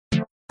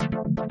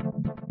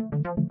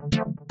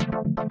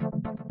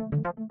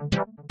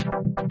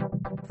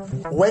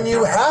When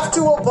you have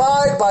to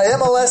abide by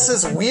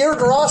MLS's weird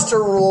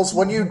roster rules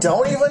when you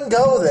don't even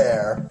go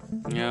there.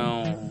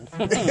 No.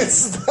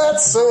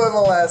 That's So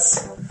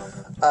MLS,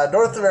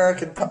 North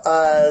American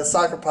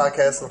soccer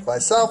podcast with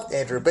myself,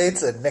 Andrew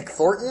Bates, and Nick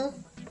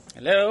Thornton.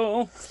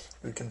 Hello.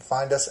 You can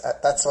find us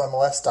at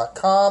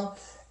that'somls.com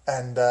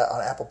and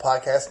on Apple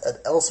Podcasts and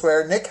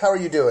elsewhere. Nick, how are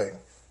you doing?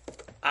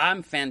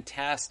 I'm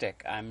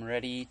fantastic. I'm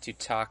ready to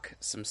talk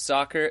some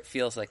soccer. It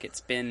feels like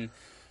it's been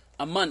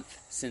a month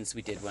since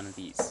we did one of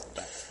these,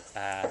 but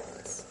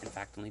it's in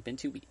fact only been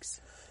 2 weeks.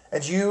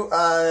 And you're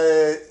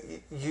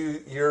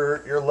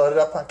loaded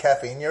up on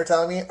caffeine. You're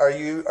telling me, are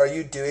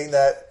you doing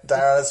that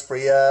Diana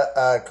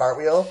Spria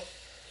cartwheel?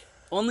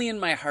 Only in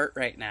my heart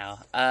right now.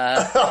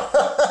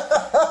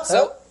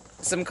 So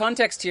some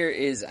context here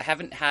is I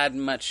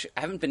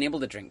haven't been able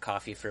to drink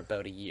coffee for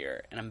about a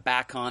year, and I'm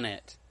back on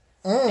it,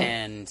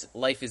 and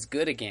life is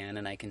good again,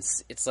 and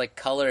it's like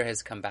color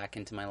has come back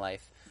into my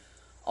life.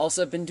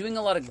 Also, I've been doing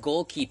a lot of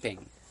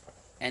goalkeeping,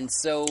 and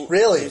so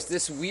there's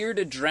this weird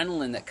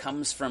adrenaline that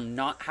comes from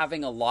not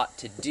having a lot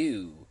to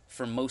do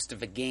for most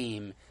of a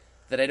game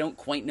that I don't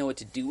quite know what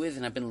to do with,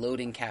 and I've been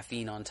loading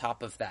caffeine on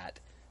top of that.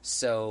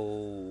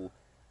 So,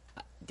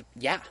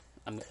 yeah.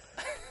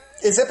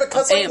 Is it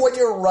because when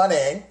you're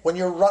running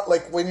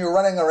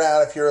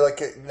around, if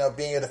you're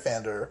being a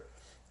defender,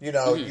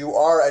 you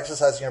are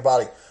exercising your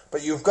body,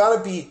 but you've got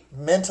to be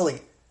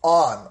mentally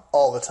on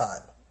all the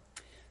time.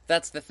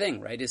 That's the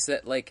thing, right? Is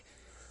that,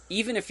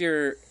 even if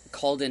you're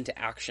called into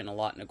action a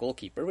lot in a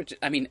goalkeeper, which,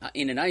 I mean,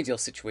 in an ideal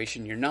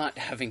situation, you're not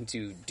having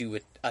to do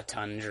a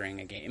ton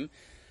during a game.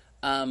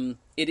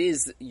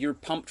 You're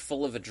pumped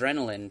full of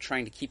adrenaline,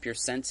 trying to keep your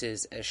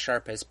senses as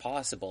sharp as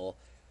possible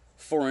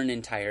for an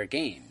entire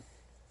game.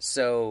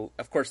 So,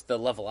 of course, the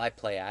level I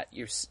play at,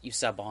 you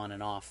sub on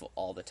and off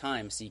all the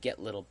time, so you get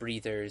little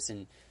breathers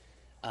and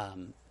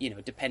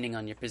depending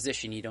on your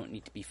position, you don't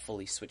need to be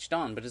fully switched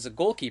on. But as a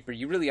goalkeeper,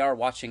 you really are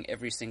watching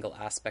every single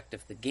aspect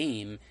of the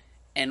game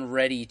and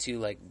ready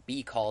to,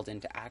 be called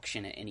into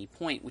action at any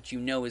point, which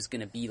is going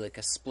to be,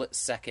 a split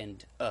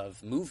second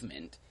of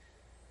movement.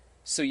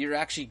 So you're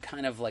actually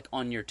kind of,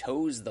 on your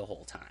toes the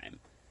whole time.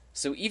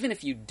 So even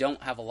if you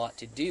don't have a lot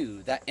to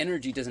do, that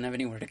energy doesn't have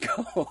anywhere to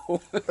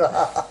go.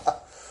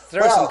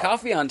 Throw some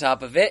coffee on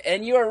top of it,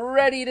 and you are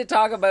ready to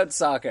talk about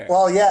soccer.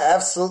 Well, yeah,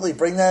 absolutely.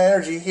 Bring that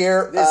energy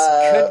here. This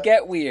could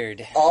get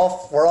weird.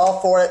 We're all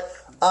for it.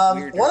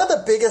 One of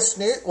the biggest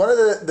one of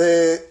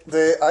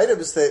the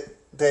items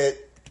that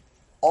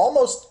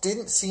almost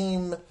didn't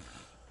seem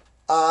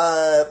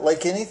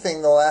like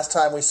anything the last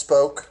time we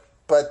spoke,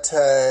 but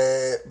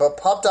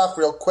popped off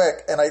real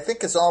quick, and I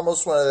think is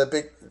almost one of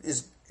the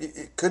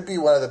it could be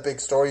one of the big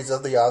stories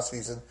of the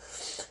offseason,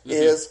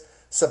 is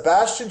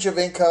Sebastian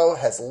Giovinco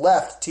has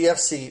left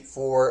TFC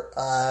for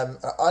an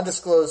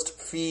undisclosed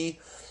fee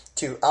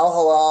to Al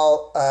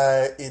Hilal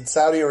in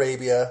Saudi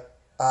Arabia.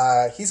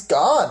 He's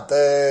gone.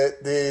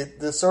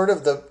 The sort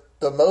of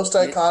the most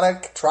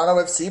iconic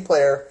Toronto FC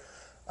player.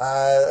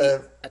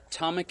 The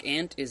atomic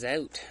ant is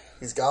out.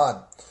 He's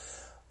gone.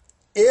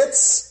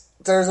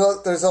 There's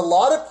a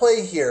lot of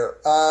play here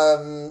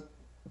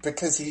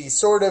because he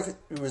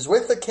was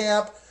with the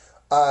camp.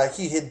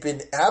 He had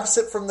been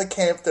absent from the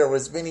camp. There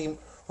was many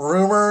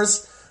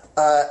rumors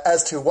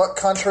as to what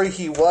country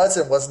he was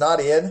and was not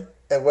in,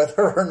 and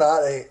whether or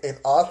not an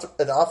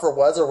offer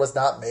was or was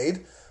not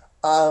made.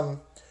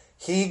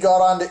 He got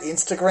onto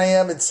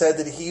Instagram and said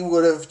that he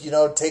would have,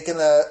 taken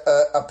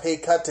a pay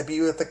cut to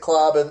be with the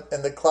club,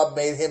 and the club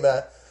made him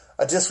a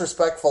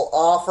disrespectful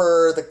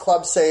offer. The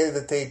club say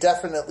that they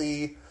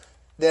definitely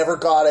never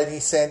got any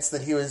sense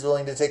that he was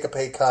willing to take a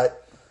pay cut.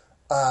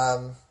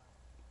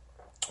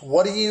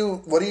 What do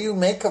you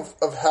make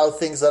of how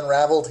things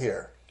unraveled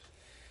here?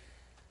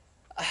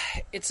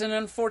 It's an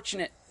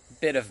unfortunate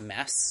bit of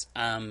mess.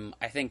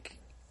 I think,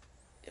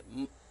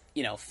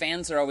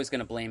 fans are always going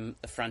to blame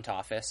the front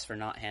office for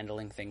not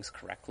handling things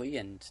correctly,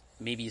 and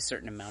maybe a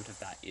certain amount of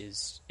that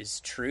is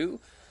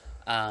true.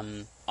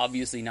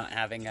 Obviously, not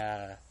having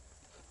a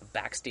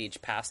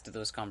backstage pass to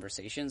those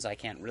conversations, I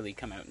can't really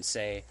come out and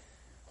say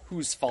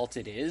whose fault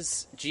it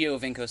is.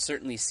 Giovinco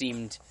certainly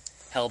seemed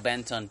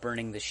hell-bent on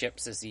burning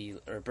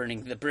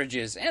burning the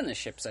bridges and the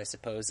ships, I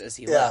suppose, as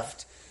he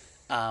left.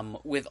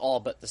 With all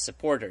but the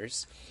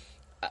supporters,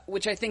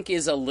 which I think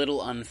is a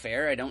little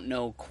unfair. I don't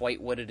know quite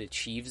what it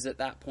achieves at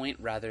that point,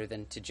 rather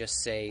than to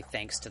just say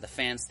thanks to the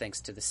fans,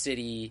 thanks to the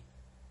city,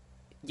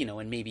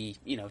 and maybe,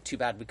 too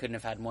bad we couldn't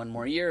have had one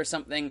more year or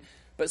something,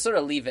 but sort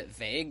of leave it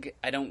vague.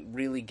 I don't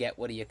really get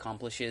what he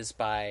accomplishes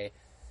by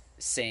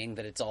saying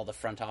that it's all the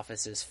front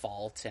office's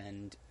fault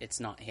and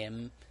it's not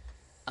him.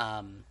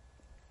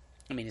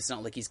 It's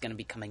not like he's going to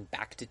be coming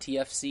back to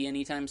TFC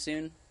anytime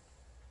soon,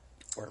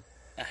 or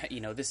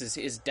this is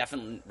his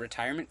definite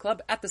retirement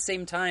club. At the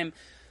same time,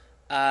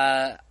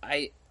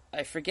 I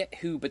forget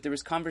who, but there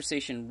was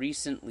conversation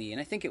recently,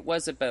 and I think it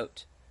was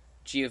about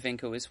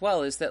Giovinco as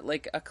well, is that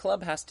a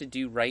club has to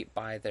do right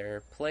by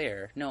their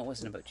player. No, it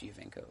wasn't about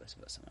Giovinco, it was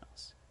about someone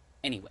else.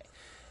 Anyway,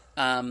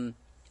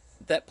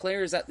 that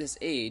players at this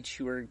age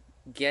who are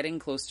getting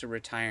close to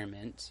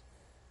retirement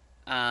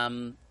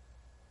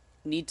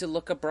need to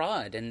look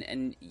abroad.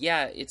 And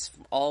yeah, it's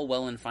all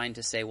well and fine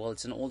to say, well,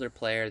 it's an older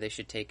player, they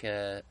should take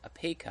a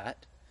pay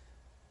cut.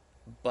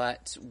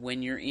 But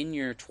when you're in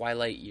your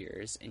twilight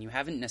years and you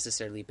haven't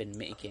necessarily been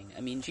making...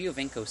 I mean,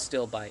 Giovinco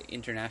still, by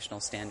international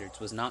standards,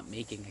 was not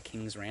making a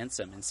king's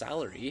ransom in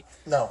salary.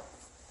 No.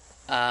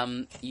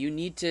 You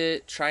need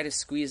to try to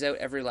squeeze out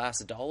every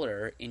last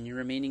dollar in your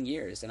remaining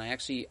years. And I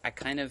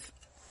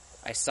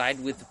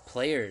side with the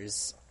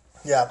players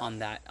on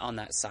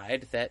that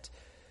side, that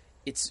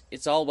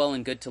it's all well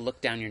and good to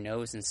look down your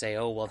nose and say,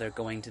 oh, well, they're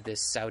going to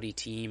this Saudi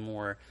team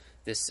or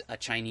a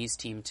Chinese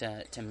team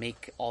to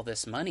make all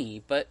this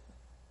money. But,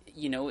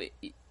 you know,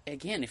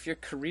 again, if your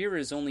career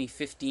is only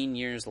 15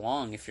 years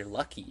long, if you're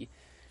lucky,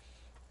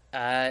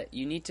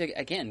 you need to,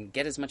 again,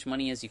 get as much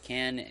money as you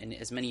can and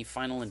as many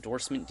final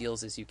endorsement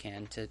deals as you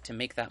can to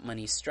make that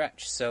money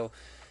stretch. So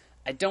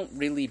I don't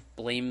really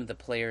blame the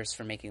players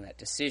for making that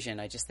decision.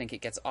 I just think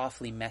it gets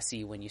awfully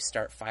messy when you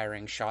start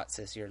firing shots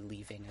as you're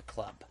leaving a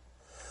club.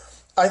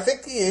 I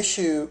think the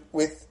issue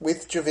with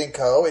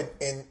Giovinco,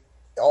 and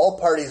all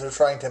parties are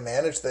trying to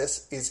manage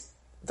this, is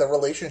the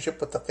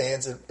relationship with the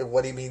fans and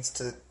what he means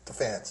to the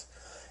fans.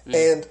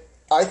 And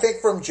I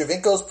think from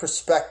Giovinco's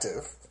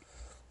perspective,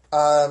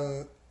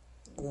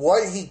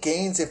 what he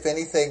gains, if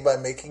anything, by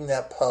making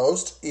that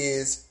post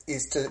is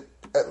to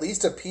at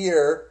least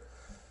appear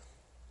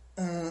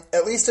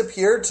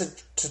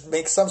to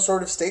make some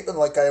sort of statement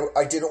like,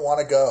 I didn't want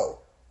to go.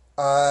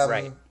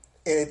 Right.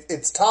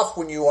 It's tough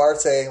when you are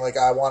saying, like,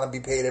 I want to be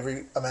paid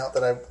every amount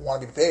that I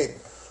want to be paid.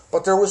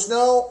 But there was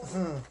no...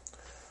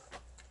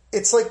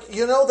 It's like,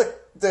 you know,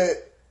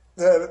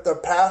 the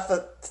path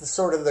that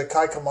sort of the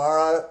Kai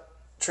Kamara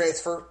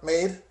transfer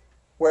made,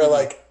 where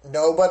like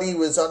nobody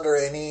was under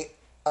any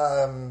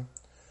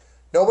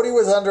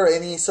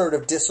sort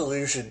of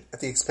disillusion at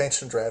the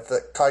expansion draft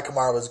that Kai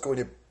Kamara was going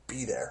to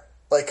be there.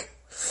 Like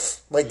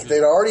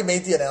they'd already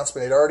made the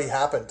announcement; it already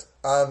happened,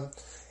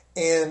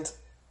 and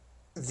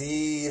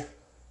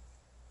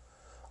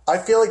I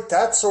feel like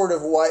that's sort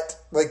of what,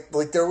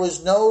 like there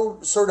was no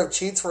sort of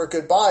chance for a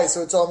goodbye,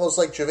 so it's almost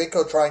like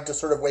Giovinco trying to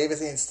sort of wave his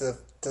hands to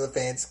the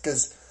fans,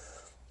 because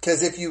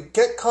if you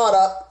get caught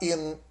up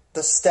in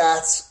the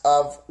stats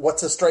of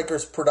what's a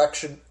striker's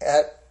production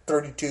at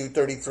 32,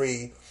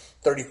 33,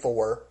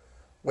 34,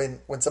 when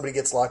somebody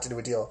gets locked into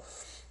a deal,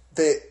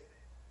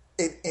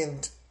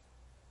 and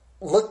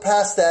look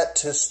past that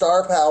to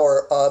star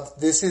power of,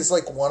 this is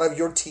like one of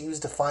your team's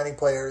defining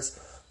players.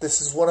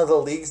 This is one of the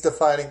league's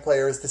defining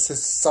players. This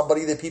is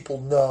somebody that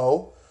people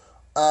know.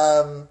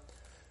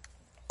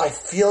 I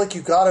feel like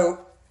you've got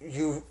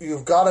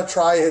to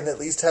try and at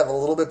least have a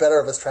little bit better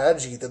of a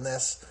strategy than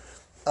this,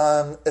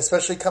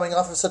 especially coming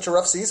off of such a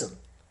rough season.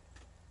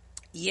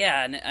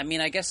 Yeah, and I mean,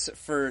 I guess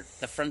for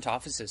the front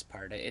office's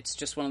part, it's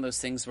just one of those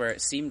things where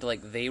it seemed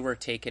like they were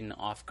taken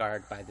off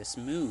guard by this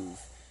move,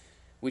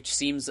 which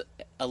seems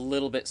a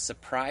little bit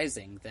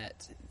surprising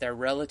that they're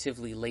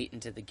relatively late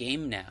into the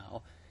game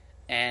now,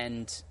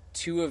 and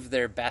two of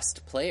their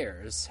best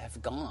players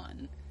have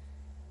gone.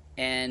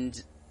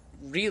 And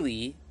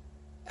really,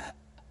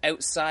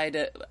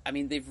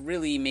 they've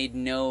really made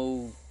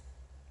no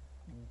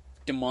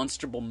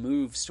demonstrable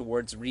moves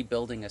towards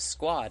rebuilding a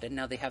squad, and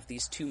now they have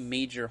these two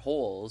major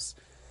holes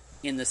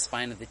in the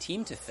spine of the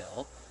team to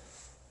fill.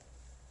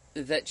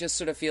 That just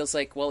sort of feels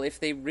like, well, if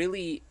they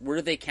really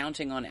were, they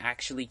counting on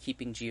actually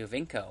keeping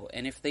Giovinco?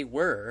 And if they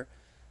were,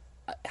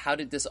 how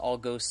did this all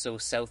go so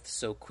south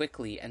so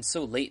quickly and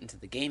so late into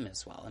the game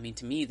as well? I mean,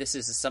 to me, this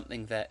is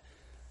something that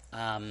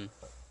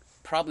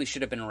probably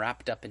should have been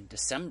wrapped up in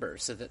December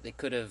so that they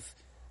could have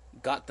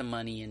got the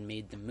money and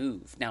made the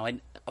move. Now,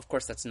 of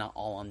course, that's not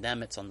all on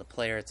them. It's on the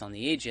player. It's on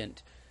the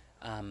agent.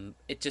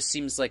 It just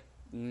seems like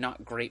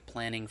not great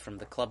planning from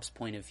the club's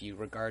point of view,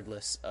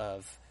 regardless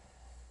of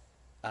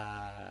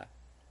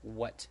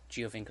what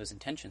Giovinco's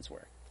intentions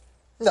were.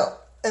 No,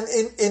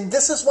 and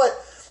this is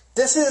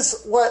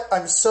what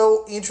I'm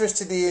so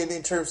interested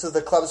in terms of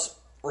the club's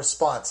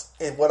response,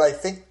 and what I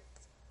think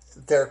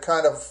they're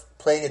kind of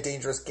playing a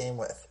dangerous game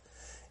with,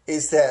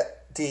 is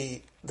that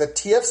the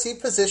TFC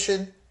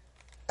position,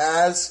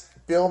 as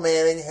Bill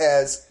Manning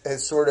has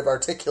sort of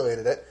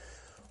articulated it,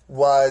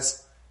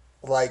 was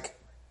like,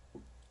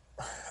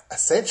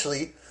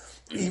 essentially,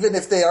 even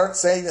if they aren't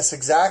saying this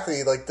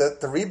exactly, like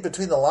the read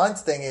between the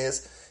lines thing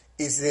is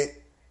that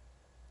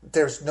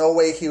there's no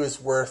way he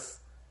was worth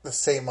the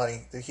same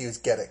money that he was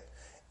getting.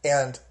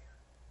 And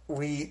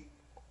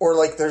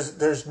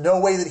there's no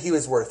way that he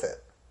was worth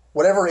it.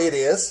 Whatever it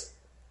is,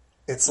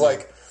 it's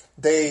like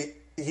he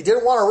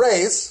didn't want to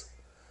raise.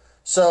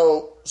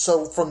 So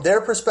from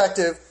their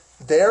perspective,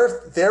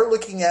 they're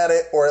looking at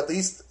it, or at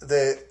least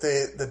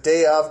the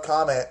day of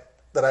comment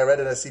that I read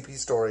in a CP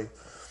story,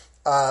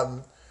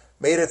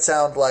 made it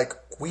sound like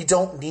we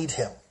don't need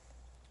him.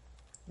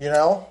 You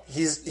know,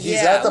 he's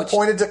at the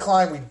point of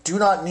decline. We do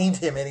not need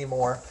him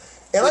anymore,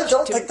 and I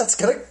don't think that's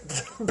going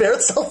to bear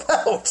itself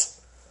out.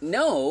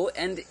 No,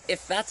 and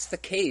if that's the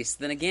case,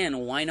 then again,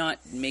 why not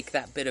make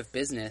that bit of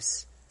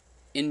business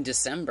in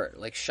December?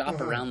 Like,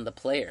 shop around the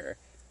player.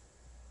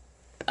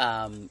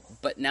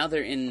 But now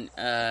they're in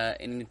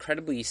an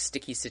incredibly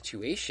sticky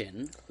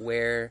situation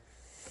where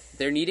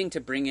they're needing to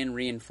bring in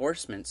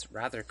reinforcements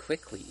rather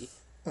quickly,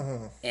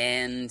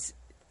 and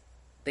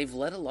they've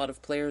let a lot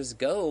of players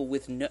go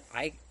with no,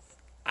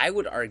 I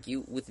would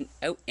argue,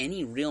 without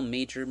any real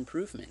major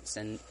improvements.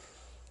 And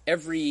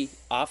every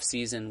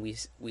off-season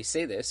we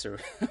say this, or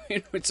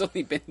it's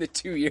only been the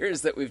 2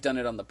 years that we've done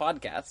it on the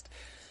podcast,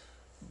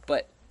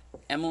 but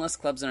MLS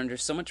clubs are under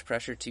so much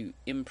pressure to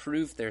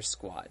improve their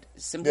squad.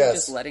 Simply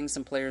just letting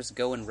some players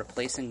go and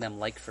replacing them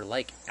like for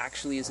like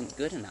actually isn't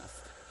good enough.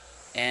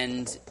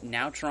 And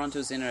now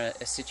Toronto's in a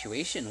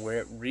situation where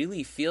it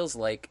really feels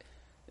like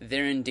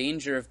they're in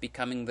danger of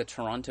becoming the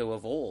Toronto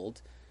of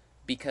old,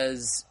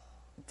 because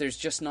there's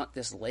just not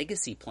this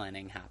legacy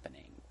planning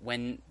happening.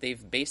 When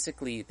they've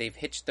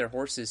hitched their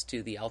horses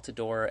to the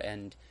Altidore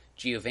and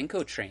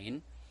Giovinco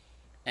train,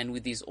 and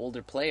with these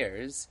older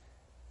players,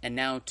 and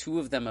now 2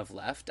 of them have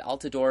left.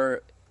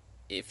 Altidore,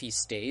 if he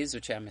stays,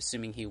 which I'm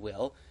assuming he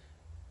will,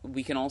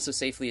 we can also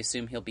safely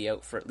assume he'll be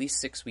out for at least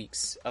 6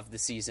 weeks of the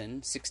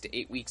season, 6 to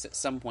 8 weeks at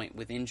some point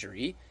with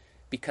injury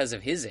because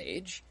of his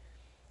age.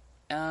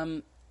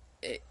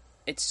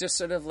 It's just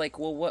sort of like,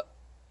 well,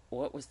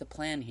 what was the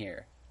plan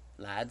here,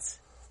 lads?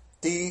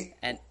 If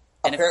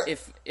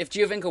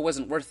Giovinco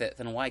wasn't worth it,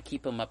 then why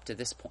keep him up to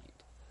this point?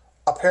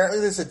 Apparently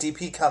there's a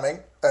DP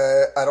coming.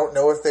 I don't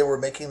know if they were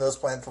making those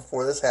plans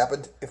before this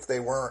happened. If they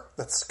weren't,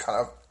 that's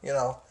kind of,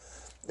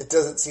 it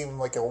doesn't seem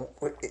like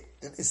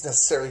it's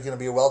necessarily going to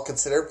be a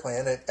well-considered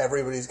plan, and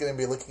everybody's going to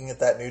be looking at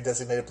that new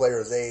designated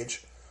player's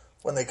age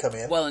when they come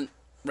in. Well, and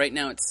right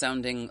now it's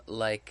sounding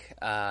like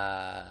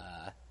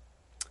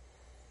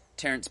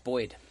Terrence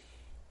Boyd.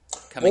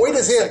 Boyd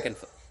is in.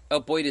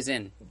 Boyd is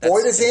in.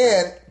 Boyd is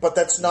in, but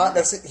that's not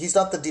necessarily, he's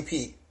not the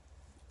DP.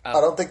 I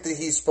don't think that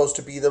he's supposed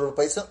to be the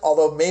replacement,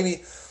 although maybe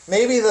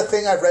the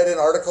thing I've read in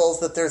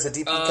articles that there's a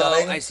DP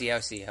coming. I see.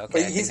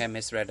 Okay, I think I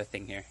misread a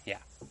thing here. Yeah.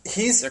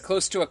 They're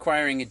close to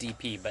acquiring a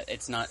DP, but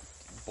it's not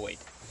Boyd.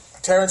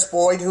 Terrence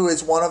Boyd, who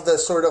is one of the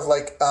sort of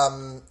like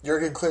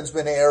Jurgen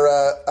Klinsmann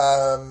era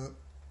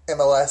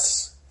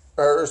MLS,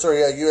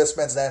 U.S.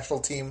 men's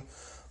national team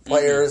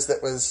players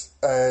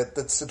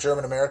that's a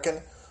German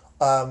American,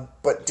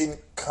 but didn't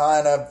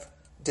kind of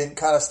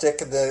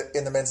stick in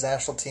the men's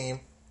national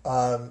team.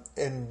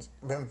 And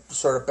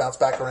sort of bounce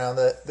back around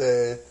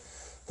the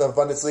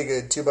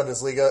Bundesliga, 2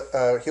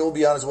 Bundesliga. He'll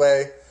be on his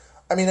way.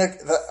 I mean,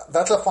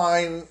 that's a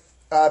fine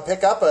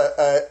pickup,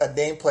 a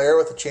named player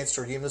with a chance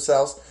to redeem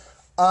themselves.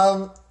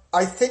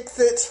 I think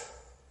that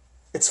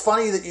it's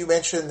funny that you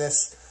mentioned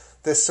this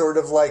sort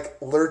of like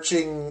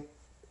lurching,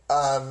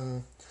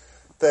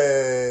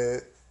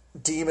 the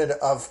demon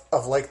of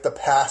like the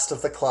past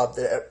of the club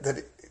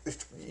that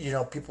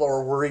people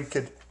are worried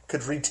could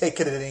retake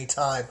it at any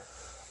time.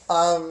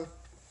 And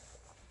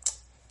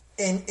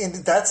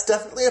that's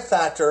definitely a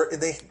factor.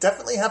 And they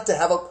definitely have to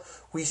have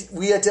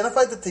we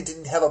identified that they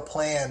didn't have a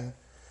plan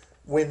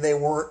when they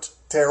weren't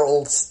their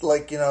old,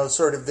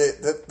 sort of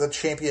the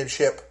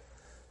championship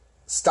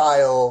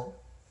style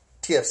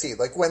TFC.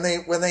 Like when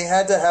they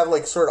had to have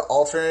like sort of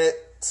alternate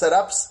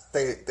setups,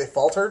 they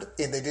faltered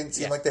and they didn't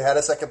seem like they had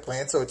a second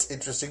plan. So it's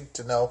interesting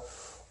to know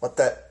what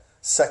that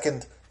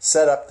second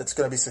setup that's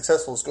going to be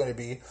successful is going to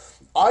be.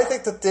 I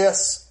think that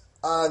this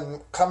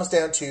comes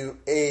down to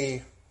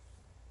a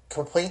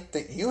complaint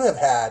that you have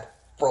had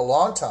for a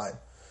long time,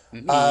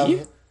 and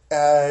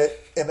I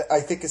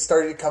think it's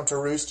starting to come to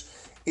roost,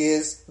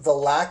 is the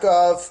lack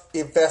of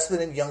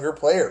investment in younger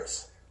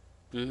players.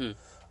 There's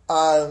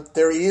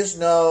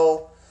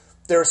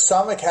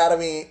some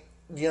academy,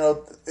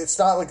 it's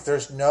not like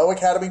there's no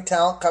academy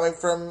talent coming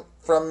from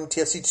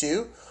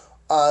TFC2,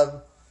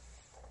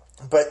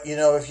 but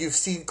if you've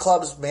seen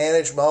clubs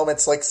manage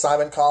moments like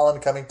Simon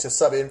Collin coming to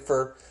sub in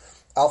for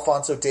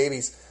Alphonso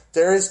Davies,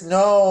 there is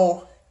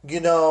no,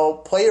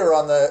 player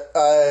on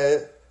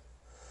the,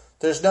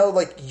 there's no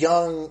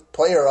young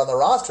player on the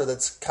roster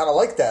that's kind of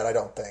like that, I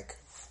don't think.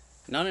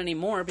 Not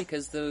anymore,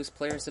 because those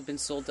players have been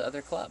sold to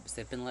other clubs.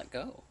 They've been let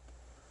go.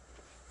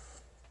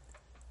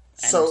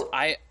 And so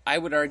I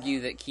would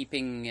argue that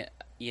keeping,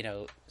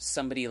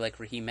 somebody like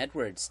Raheem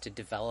Edwards to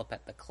develop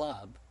at the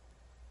club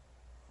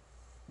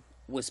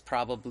was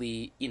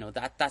probably,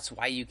 that's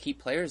why you keep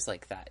players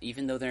like that,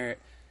 even though they're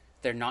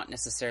not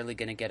necessarily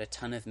going to get a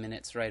ton of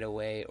minutes right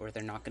away, or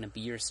they're not going to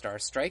be your star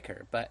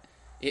striker. But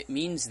it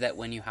means that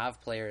when you have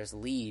players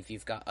leave,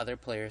 you've got other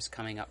players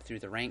coming up through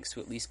the ranks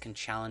who at least can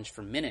challenge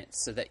for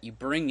minutes, so that you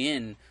bring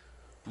in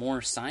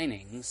more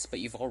signings, but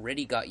you've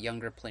already got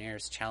younger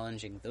players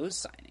challenging those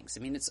signings.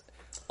 I mean, it's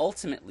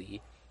ultimately,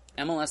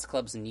 MLS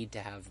clubs need to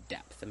have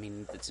depth. I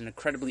mean, it's an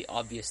incredibly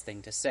obvious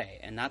thing to say,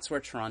 and that's where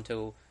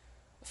Toronto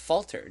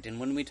faltered. And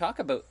when we talk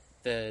about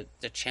the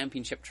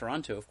Championship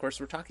Toronto, of course,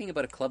 we're talking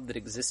about a club that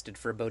existed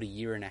for about a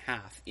year and a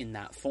half in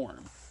that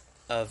form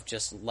of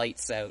just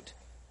lights out,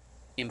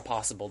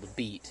 impossible to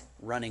beat,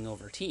 running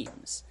over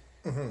teams.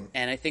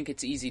 And I think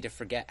it's easy to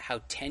forget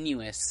how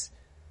tenuous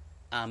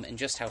and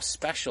just how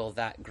special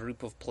that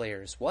group of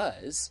players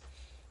was.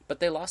 But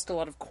they lost a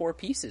lot of core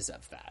pieces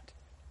of that.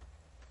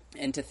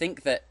 And to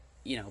think that,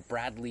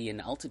 Bradley and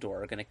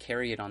Altidore are going to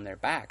carry it on their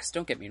backs,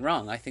 don't get me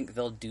wrong, I think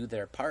they'll do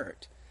their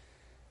part.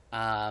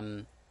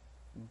 But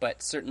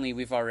certainly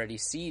we've already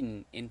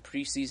seen in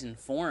preseason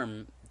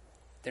form,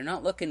 they're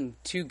not looking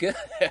too good.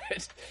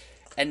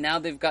 And now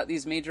they've got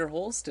these major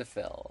holes to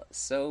fill.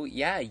 So,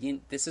 yeah,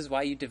 this is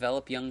why you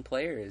develop young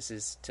players,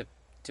 is to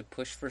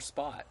push for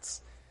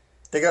spots.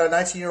 They got a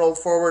 19-year-old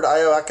forward,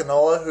 Ayo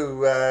Akinola,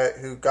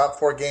 who got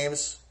 4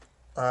 games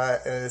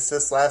and an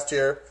assist last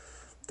year.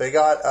 They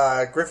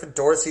got Griffin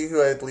Dorsey,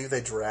 who I believe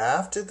they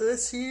drafted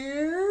this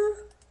year.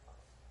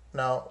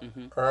 No,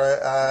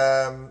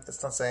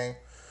 it's not saying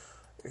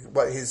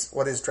what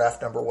his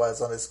draft number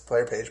was on his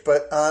player page,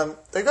 but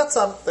they got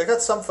some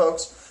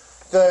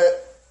folks.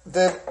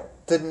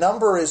 The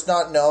number is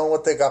not known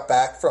what they got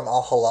back from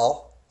Al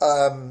Hilal.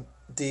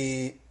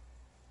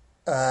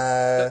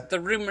 The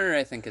rumor,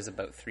 I think, is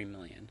about $3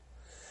 million,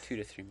 $2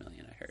 to $3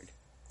 million.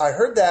 I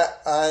heard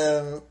that.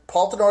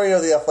 Paul Tenorio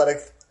of The Athletic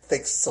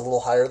thinks it's a little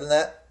higher than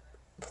that.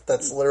 But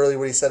that's literally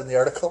what he said in the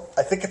article.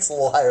 I think it's a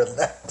little higher than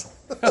that.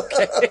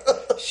 Okay,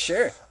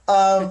 sure.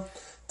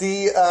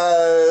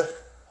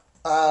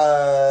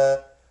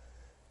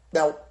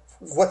 Now,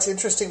 what's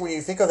interesting when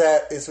you think of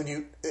that is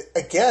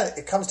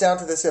it comes down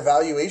to this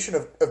evaluation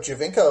of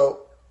Giovinco.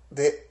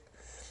 That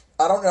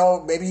I don't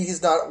know, maybe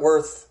he's not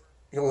worth.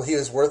 Well, he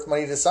was worth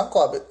money to some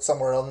club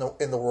somewhere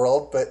in the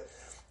world, but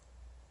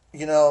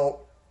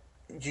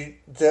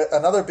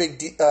another big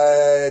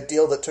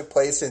deal that took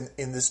place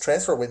in this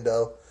transfer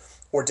window,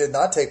 or did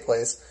not take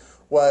place,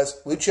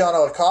 was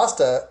Luciano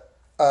Acosta.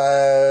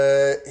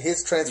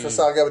 His transfer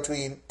saga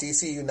between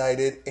DC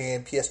United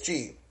and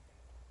PSG,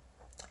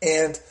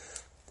 and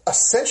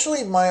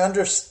essentially my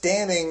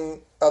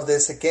understanding of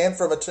this, again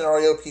from a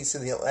Tenorio piece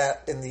in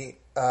the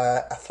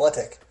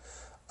Athletic,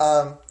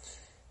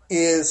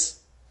 is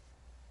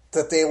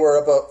that they were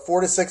about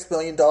 $4 to $6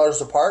 million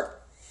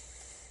apart,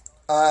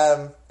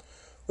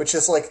 which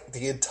is like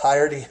the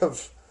entirety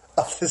of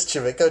this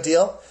Giovinco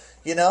deal.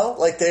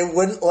 Like they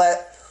wouldn't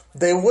let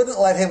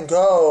him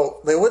go.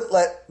 They wouldn't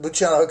let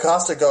Luciano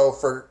Acosta go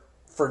for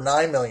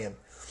 $9 million,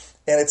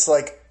 and it's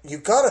like you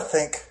got to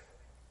think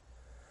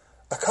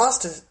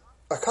Acosta's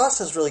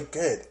really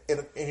good,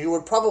 and you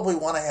would probably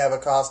want to have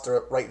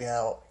Acosta right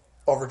now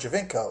over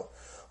Giovinco.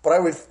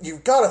 But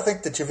you've got to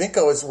think that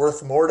Giovinco is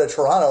worth more to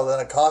Toronto than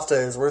Acosta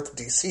is worth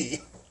to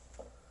DC.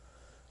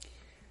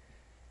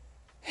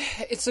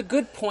 It's a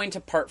good point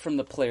apart from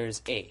the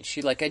player's age.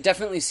 I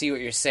definitely see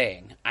what you're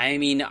saying. I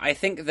mean, I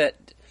think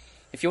that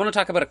if you want to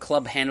talk about a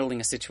club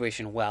handling a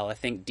situation well, I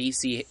think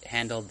DC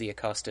handled the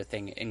Acosta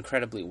thing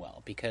incredibly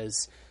well,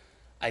 because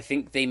I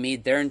think they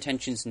made their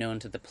intentions known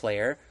to the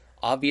player.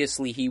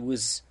 Obviously, he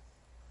was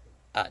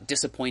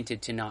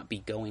disappointed to not be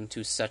going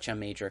to such a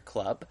major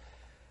club.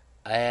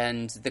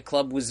 And the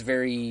club was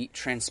very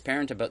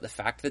transparent about the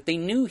fact that they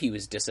knew he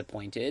was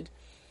disappointed,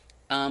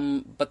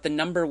 but the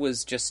number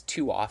was just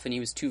too off, and he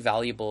was too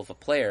valuable of a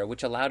player,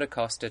 which allowed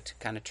Acosta to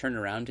kind of turn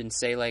around and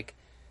say, it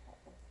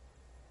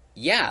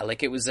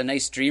was a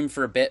nice dream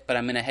for a bit, but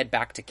I'm going to head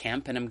back to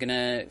camp, and I'm going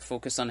to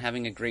focus on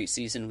having a great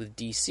season with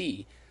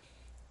DC.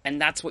 And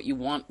that's what you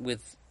want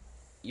with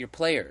your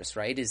players,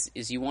 right? Is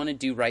you want to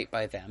do right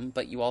by them,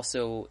 but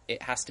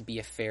it has to be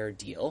a fair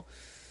deal.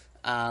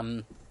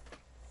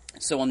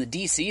 So on the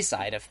DC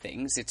side of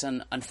things, it's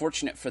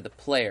unfortunate for the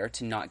player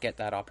to not get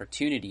that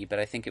opportunity, but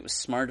I think it was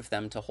smart of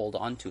them to hold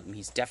on to him.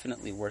 He's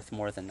definitely worth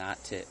more than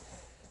that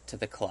to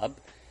the club.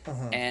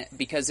 And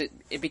because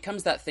it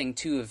becomes that thing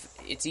too of,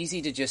 it's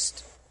easy to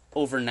just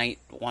overnight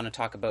want to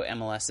talk about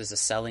MLS as a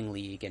selling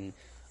league and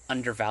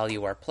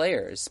undervalue our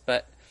players,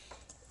 but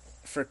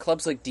for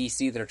clubs like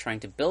DC that are trying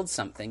to build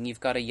something,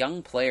 you've got a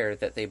young player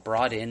that they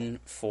brought in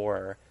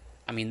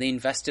they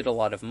invested a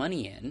lot of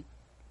money in.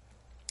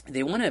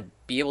 They want to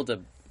be able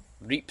to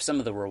reap some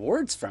of the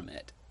rewards from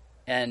it.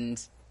 And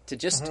to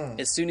just,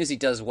 as soon as he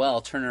does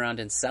well, turn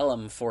around and sell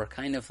him for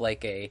kind of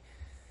like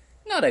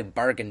not a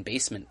bargain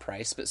basement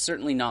price, but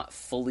certainly not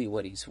fully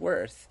what he's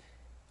worth,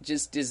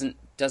 just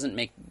doesn't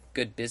make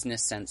good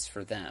business sense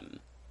for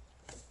them.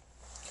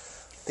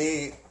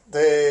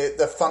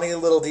 The funny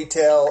little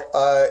detail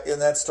in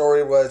that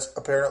story was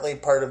apparently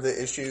part of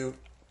the issue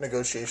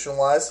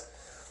negotiation-wise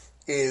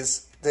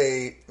is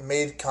they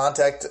made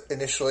contact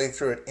initially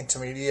through an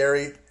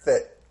intermediary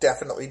that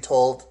definitely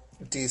told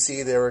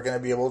DC they were going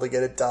to be able to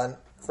get it done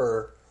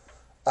for.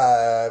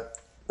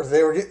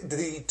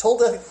 He told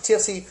the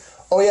TFC,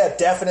 oh yeah,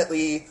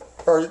 definitely,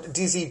 or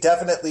DC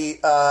definitely,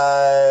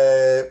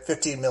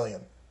 $15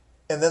 million,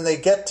 and then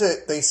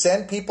they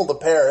send people to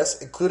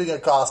Paris, including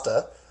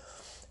Acosta,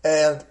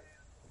 and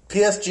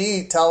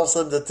PSG tells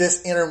them that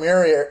this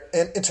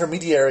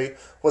intermediary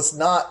was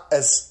not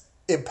as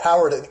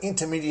empowered an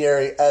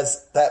intermediary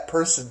as that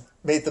person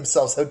made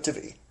themselves out to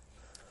be.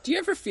 Do you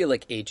ever feel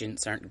like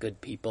agents aren't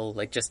good people,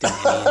 just in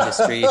any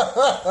industry?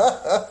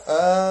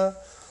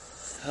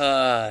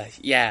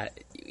 Yeah.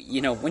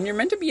 When you're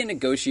meant to be a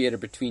negotiator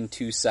between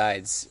two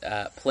sides,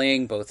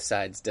 playing both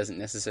sides doesn't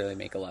necessarily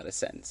make a lot of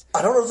sense.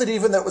 I don't know that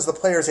even that was the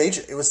player's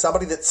agent. It was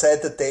somebody that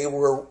said that they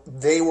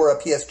were a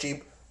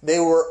PSG. They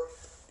were,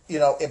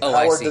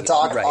 empowered to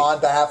talk on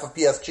behalf of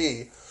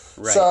PSG.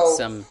 Right.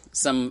 So,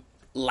 some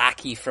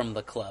lackey from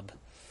the club.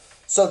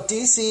 So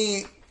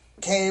DC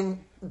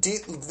came.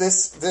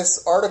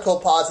 This article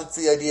posits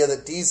the idea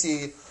that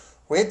DC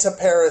went to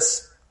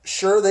Paris.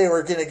 Sure, they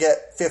were going to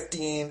get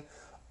 15.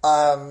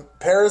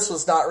 Paris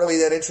was not really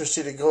that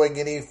interested in going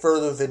any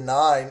further than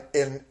 9,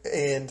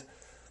 and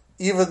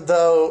even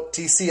though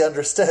DC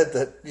understood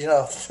that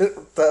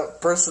the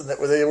person that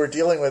they were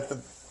dealing with,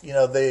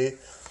 they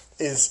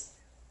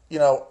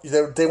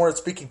weren't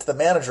speaking to the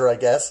manager, I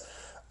guess.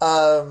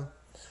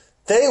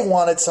 They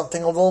wanted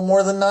something a little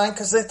more than 9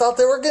 because they thought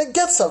they were going to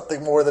get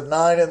something more than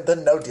 9, and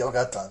then no deal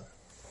got done.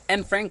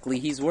 And frankly,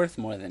 he's worth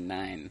more than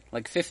 9.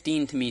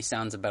 15 to me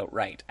sounds about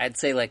right. I'd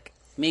say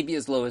maybe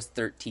as low as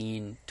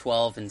 13,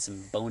 12, and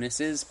some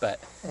bonuses, but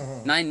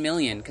 9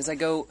 million, because I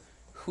go,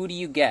 who do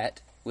you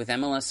get with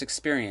MLS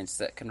experience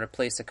that can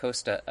replace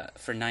Acosta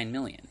for 9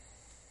 million?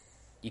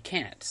 You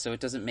can't, so it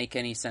doesn't make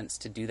any sense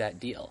to do that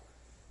deal.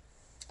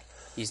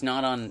 He's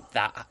not on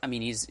that. I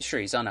mean,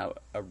 he's on a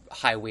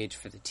high wage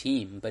for the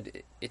team, but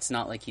it's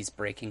not like he's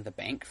breaking the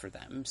bank for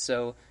them.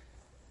 So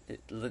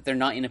they're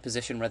not in a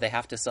position where they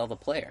have to sell the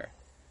player.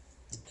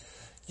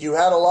 You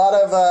had a lot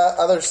of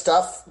other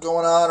stuff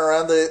going on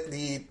around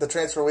the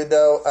transfer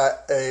window.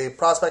 A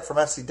prospect from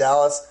FC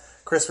Dallas,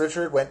 Chris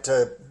Richard, went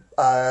to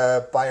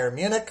Bayern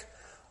Munich.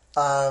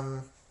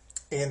 And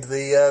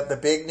the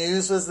big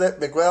news was that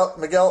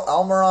Miguel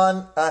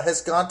Almiron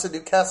has gone to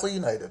Newcastle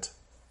United.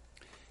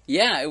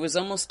 Yeah, it was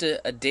almost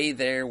a day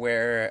there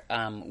where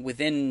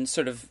within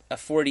sort of a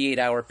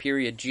 48-hour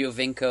period,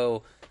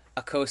 Giovinco,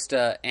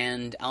 Acosta,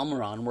 and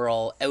Almiron were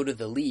all out of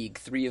the league,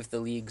 3 of the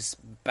league's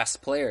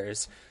best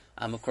players.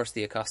 Of course,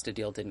 the Acosta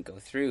deal didn't go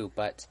through,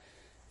 but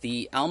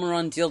the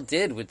Almiron deal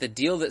did. With the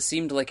deal that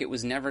seemed like it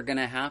was never going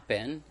to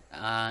happen,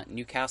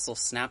 Newcastle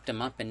snapped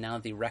him up, and now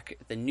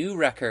the new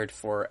record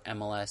for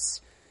MLS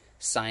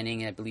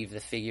signing, I believe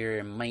the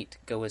figure might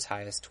go as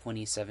high as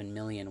 27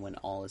 million when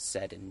all is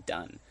said and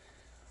done.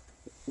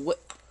 What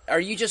are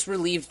you just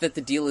relieved that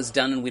the deal is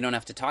done and we don't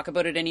have to talk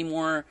about it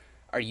anymore?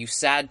 Are you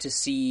sad to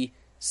see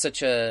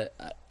such a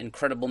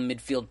incredible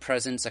midfield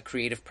presence, a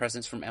creative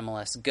presence from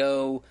MLS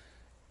go?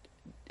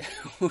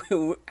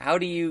 How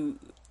do you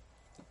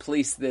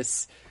place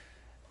this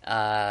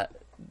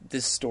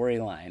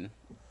storyline?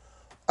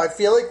 I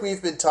feel like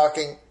we've been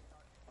talking.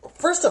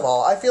 First of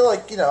all, I feel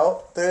like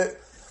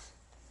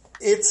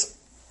it's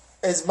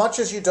as much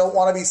as you don't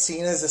want to be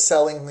seen as a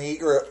selling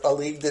league or a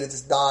league that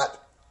is not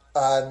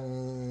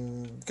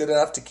good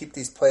enough to keep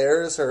these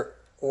players or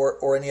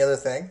any other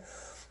thing.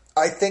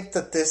 I think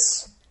that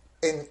this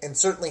and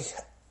certainly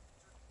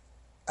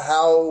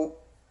how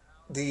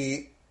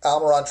the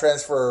Almiron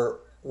transfer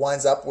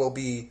winds up will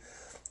be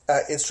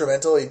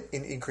instrumental in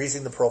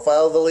increasing the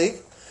profile of the league,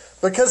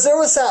 because there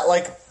was that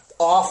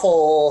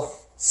awful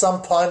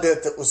some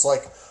pundit that was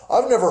like,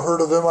 I've never heard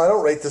of him, I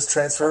don't rate this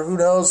transfer, who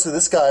knows who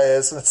this guy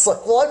is, and it's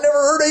like, well, I've never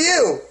heard of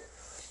you.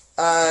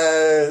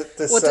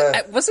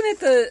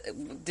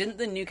 Didn't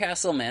the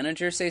Newcastle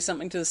manager say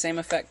something to the same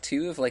effect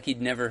too, of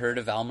he'd never heard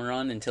of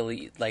Almiron until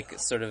he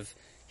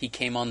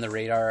came on the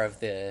radar of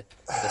the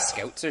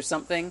scouts or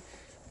something?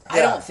 Yeah.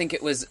 I don't think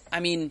it was.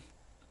 I mean,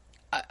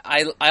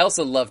 I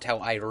also loved how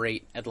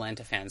irate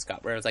Atlanta fans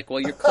got, where it was like, well,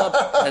 your club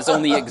has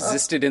only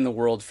existed in the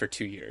world for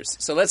 2 years,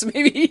 so let's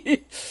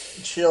maybe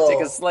chill,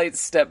 take a slight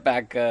step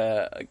back.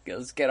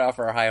 Let's get off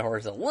our high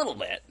horse a little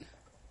bit.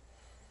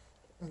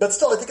 But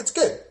still, I think it's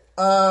good.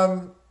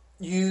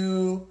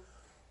 You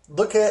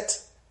look at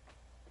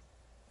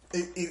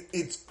it,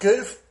 it's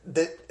good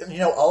that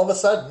all of a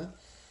sudden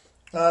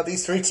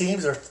these 3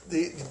 teams or 2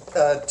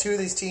 of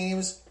these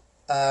teams,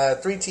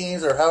 3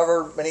 teams, or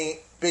however many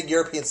big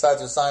European sides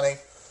are signing,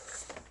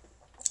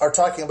 are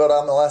talking about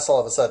MLS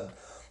all of a sudden.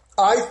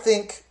 I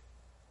think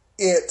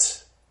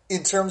it,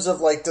 in terms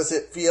of does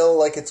it feel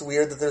like it's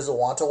weird that there's a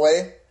want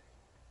away?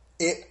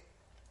 It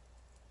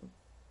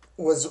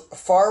was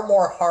far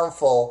more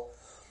harmful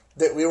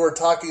that we were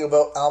talking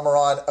about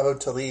Almiron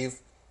about to leave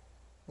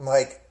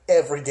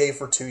every day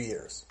for 2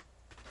 years.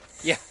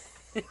 Yeah,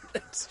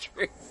 that's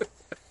true.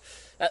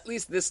 At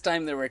least this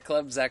time there were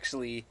clubs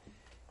actually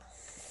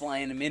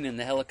flying him in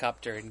the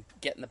helicopter and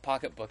getting the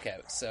pocketbook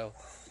out. So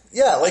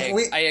yeah,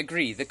 I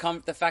agree.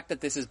 The fact that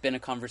this has been a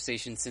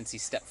conversation since he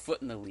stepped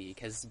foot in the league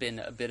has been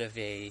a bit of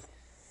a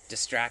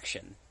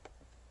distraction.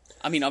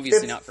 I mean,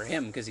 obviously not for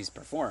him because he's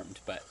performed,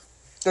 but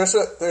there's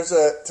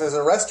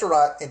a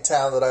restaurant in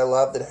town that I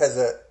love that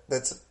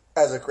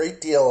has a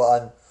great deal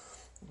on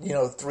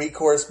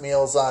 3-course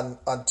meals on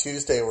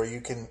Tuesday where you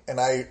get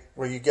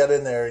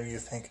in there and you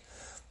think,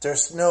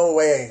 there's no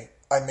way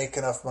I make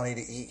enough money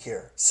to eat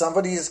here.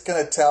 Somebody is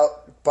going to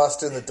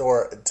bust in the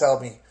door and tell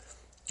me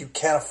you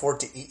can't afford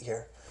to eat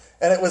here.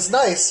 And it was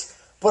nice,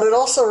 but it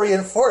also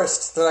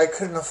reinforced that I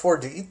couldn't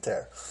afford to eat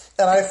there.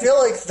 And I feel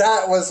like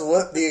that was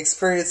what the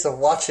experience of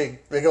watching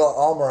Miguel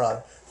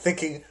Almiron,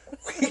 thinking,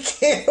 we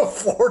can't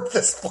afford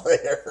this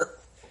player.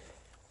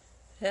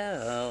 Yeah,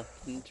 well,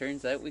 it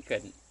turns out we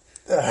couldn't.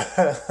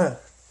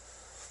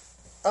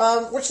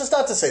 Which is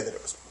not to say that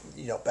it was,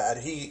 bad.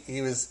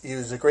 He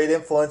was a great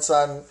influence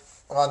on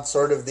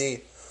sort of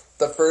the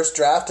first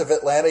draft of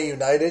Atlanta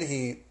United.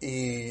 He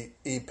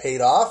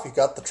paid off. He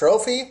got the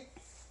trophy.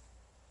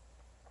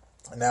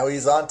 And now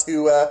he's on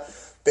to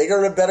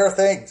bigger and better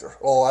things.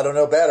 Well, I don't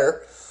know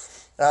better.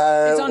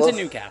 He's on to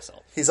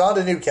Newcastle. He's on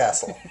to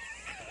Newcastle.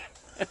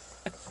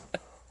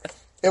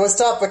 It was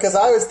tough because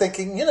I was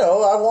thinking,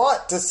 I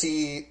want to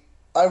see,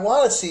 a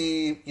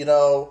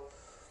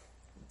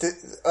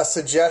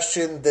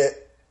suggestion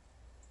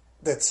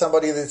that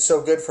somebody that's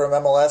so good from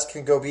MLS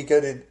can go be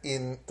good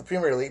in the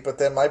Premier League, but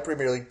then my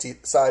Premier League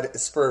side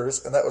is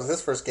Spurs, and that was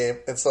his first game,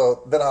 and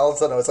so then all of a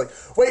sudden I was like,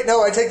 wait,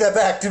 no, I take that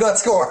back, do not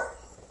score.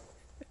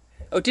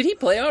 Oh, did he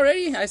play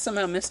already? I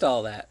somehow missed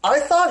all that. I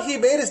thought he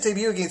made his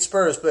debut against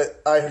Spurs,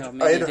 but I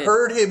had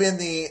heard him in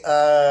the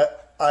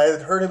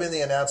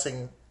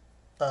announcing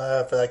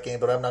for that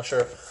game, but I'm not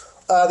sure.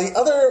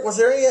 Was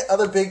there any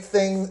other big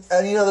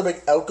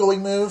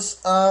outgoing moves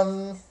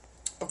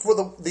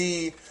before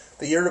the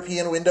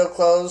European window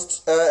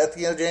closed at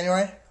the end of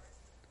January?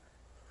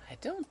 I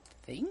don't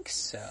think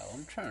so.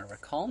 I'm trying to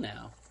recall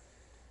now.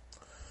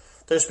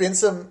 There's been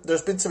some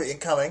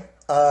incoming.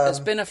 There's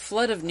been a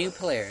flood of new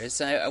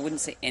players. I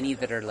wouldn't say any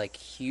that are like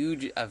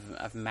huge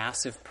of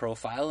massive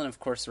profile, and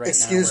of course now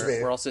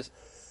we're also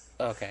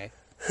okay.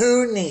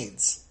 Who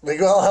needs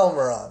Miguel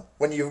Almiron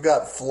when you've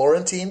got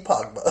Florentine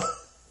Pogba?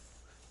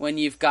 When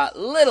you've got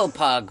little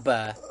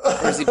Pogba.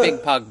 Or is he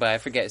big Pogba? I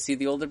forget. Is he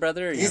the older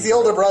brother? Or he's the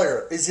older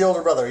brother. He's the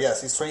older brother,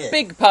 yes. He's 28.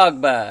 Big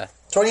Pogba.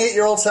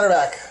 28-year-old center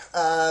back.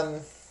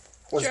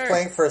 Was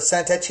playing for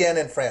Saint-Etienne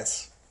in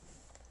France.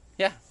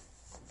 Yeah.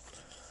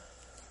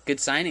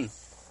 Good signing.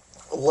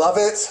 Love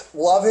it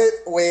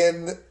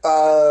when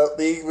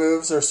league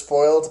moves are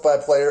spoiled by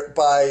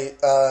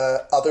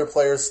other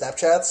players'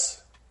 Snapchats.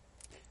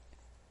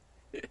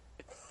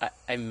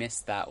 I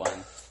missed that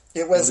one.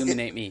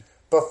 Illuminate me.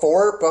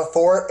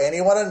 Before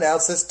anyone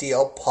announced this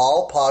deal,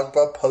 Paul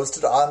Pogba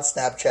posted on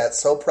Snapchat,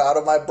 "So proud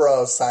of my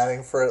bro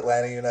signing for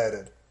Atlanta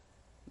United."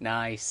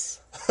 Nice.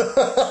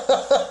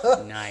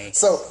 Nice.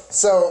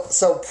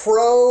 So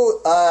pro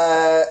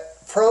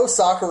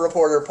soccer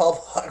reporter Paul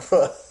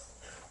Pogba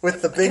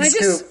with the big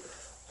scoop.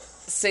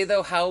 Say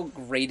though how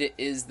great it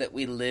is that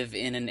we live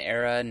in an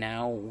era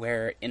now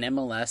where in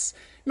MLS,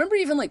 remember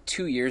even like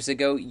 2 years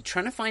ago, you're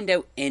trying to find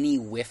out any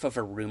whiff of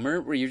a rumor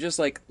where you're just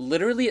like,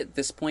 literally at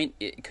this point,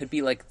 it could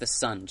be like the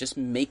sun. Just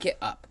make it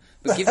up.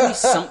 But give me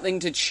something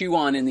to chew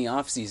on in the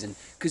off season,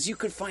 because you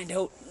could find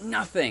out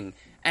nothing.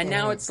 And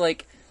now it's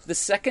like, the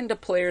second a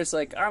player's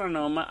like, I don't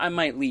know, I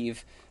might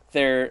leave,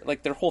 their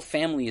whole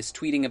family is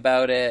tweeting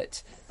about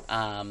it.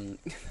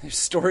 There's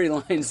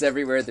storylines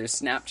everywhere. There's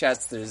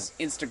Snapchats. There's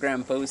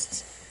Instagram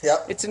posts.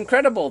 Yep. It's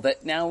incredible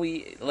that now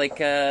we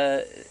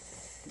there's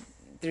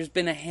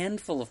been a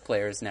handful of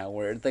players now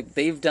where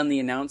they've done the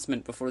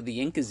announcement before the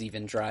ink is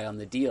even dry on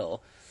the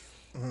deal.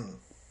 Mm.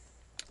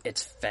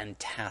 It's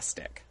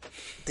fantastic.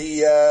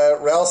 The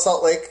Real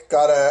Salt Lake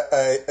got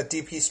a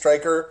DP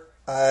striker,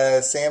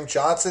 Sam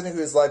Johnson, who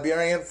is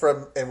Liberian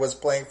and was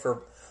playing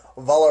for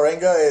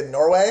Vålerenga in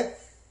Norway.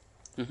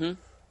 Mm-hmm.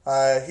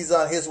 He's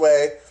on his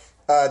way.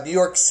 New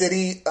York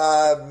City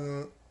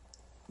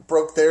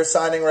broke their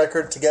signing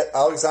record to get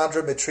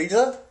Alexandra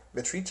Mitrita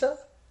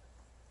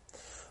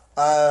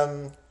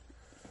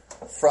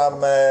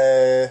from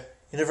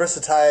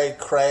Universitatea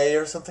Cray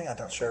or something. I'm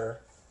not sure.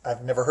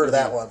 I've never heard of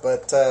that one,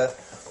 but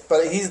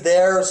he's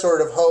there,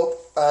 sort of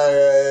hope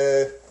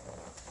to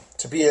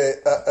be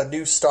a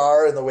new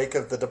star in the wake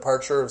of the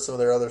departure of some of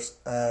their others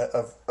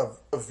of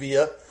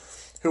Villa,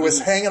 who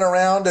was hanging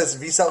around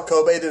as Vissel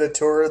Kobe did a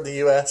tour in the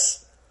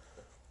U.S.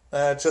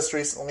 Just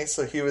recently,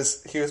 so he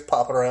was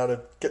popping around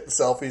and getting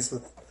selfies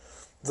with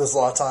the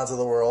Zlatans of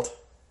the world.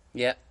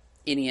 Yeah,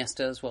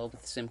 Iniesta as well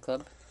with the same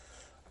club.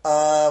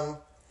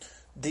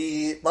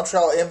 The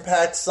Montreal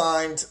Impact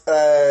signed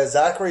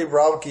Zachary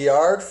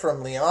Brault-Guillard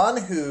from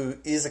Lyon, who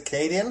is a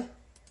Canadian.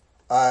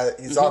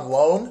 He's on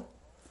loan.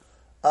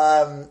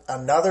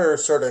 Another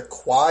sort of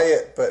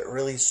quiet but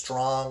really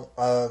strong,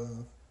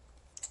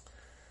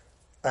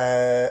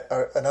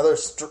 another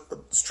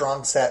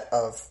strong set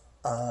of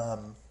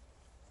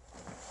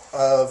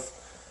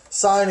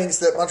signings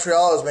that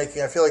Montreal is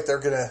making. I feel like they're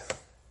gonna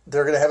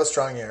have a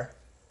strong year.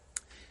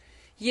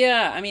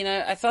 Yeah, I mean,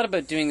 I thought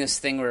about doing this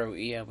thing where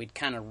we'd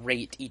kind of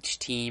rate each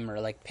team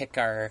or like pick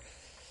our,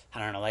 I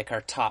don't know, like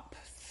our top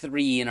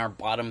three and our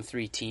bottom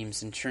three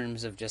teams in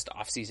terms of just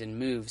off-season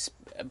moves.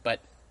 But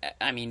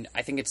I mean,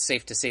 I think it's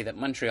safe to say that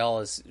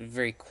Montreal is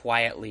very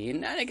quietly,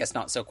 and I guess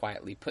not so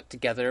quietly, put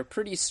together a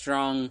pretty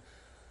strong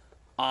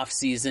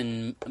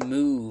off-season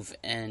move.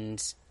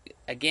 And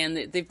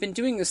again, they've been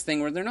doing this thing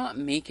where they're not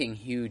making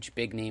huge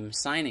big-name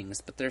signings,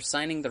 but they're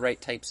signing the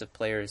right types of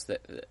players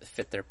that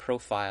fit their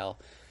profile.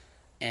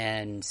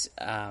 And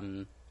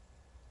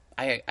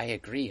I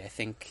agree. I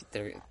think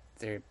they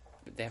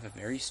have a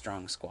very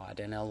strong squad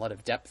and a lot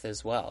of depth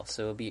as well.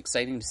 So it'll be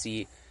exciting to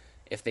see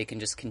if they can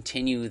just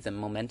continue the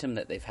momentum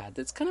that they've had.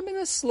 That's kind of been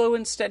a slow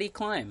and steady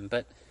climb,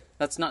 but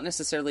that's not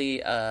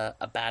necessarily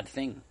a bad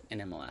thing in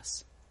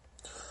MLS.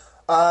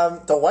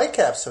 The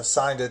Whitecaps have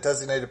signed a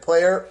designated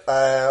player,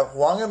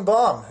 Wang and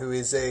Baum, who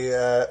is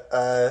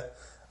a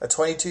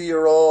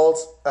 22-year-old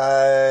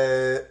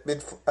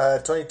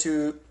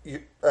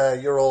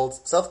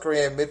 22-year-old South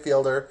Korean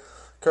midfielder,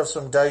 comes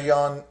from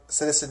Daejeon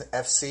Citizen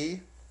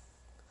FC.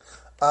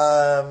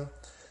 And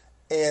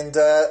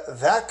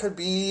that could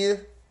be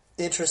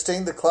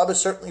interesting. The club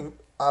is certainly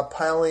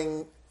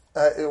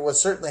it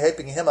was certainly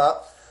hyping him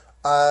up.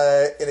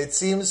 And it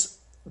seems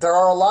there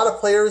are a lot of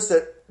players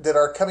that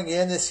are coming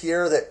in this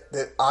year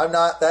that I'm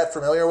not that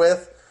familiar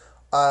with.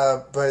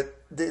 But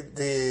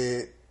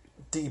the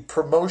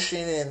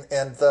promotion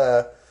and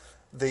the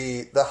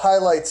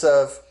highlights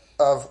of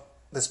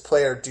this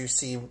player do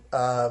seem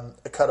a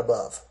cut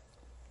above.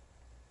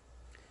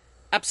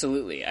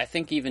 Absolutely. I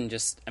think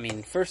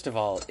first of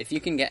all, if you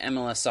can get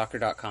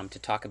MLSsoccer.com to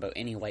talk about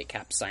any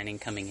Whitecap signing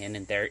coming in,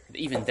 and they're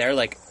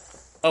like,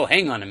 oh,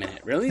 hang on a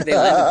minute, really? They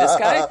landed this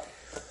guy?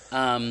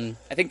 I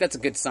think that's a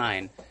good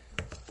sign.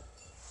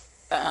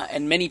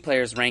 And many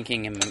players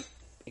ranking him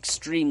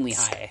extremely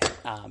high.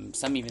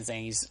 Some even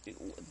saying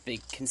they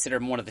consider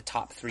him one of the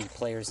top 3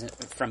 players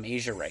from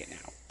Asia right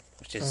now,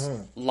 which is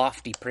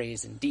lofty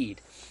praise indeed.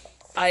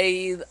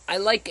 I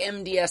like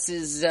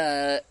MDS's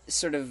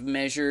sort of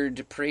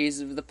measured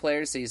praise of the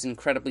player. So he's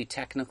incredibly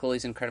technical,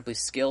 he's incredibly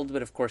skilled,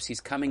 but of course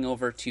he's coming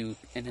over to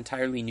an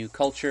entirely new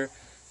culture,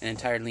 an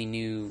entirely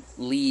new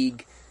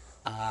league,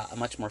 a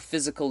much more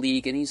physical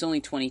league, and he's only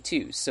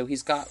 22, so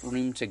he's got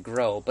room to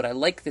grow. But I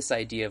like this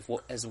idea of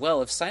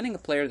signing a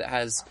player that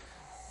has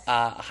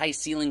a high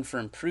ceiling for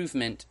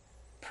improvement,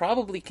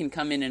 probably can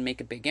come in and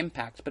make a big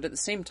impact, but at the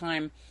same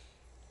time,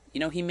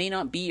 he may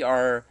not be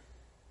our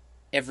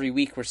every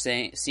week we're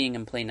seeing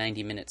him play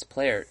 90 minutes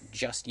player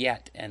just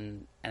yet,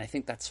 and I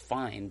think that's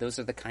fine. Those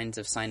are the kinds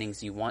of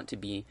signings you want to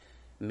be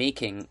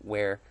making,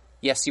 where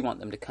yes, you want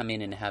them to come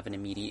in and have an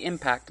immediate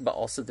impact, but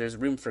also there's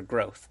room for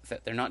growth,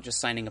 that they're not just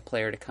signing a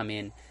player to come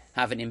in,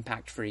 have an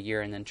impact for a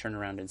year, and then turn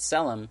around and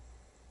sell him,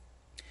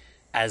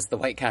 as the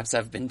Whitecaps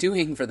have been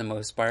doing for the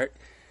most part.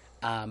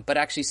 But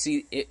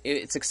actually,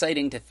 it's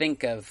exciting to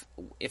think of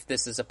if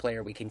this is a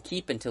player we can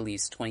keep until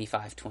he's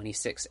 25,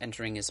 26,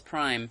 entering his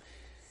prime.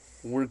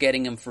 We're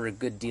getting him for a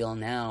good deal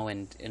now,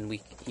 and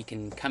he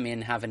can come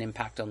in, have an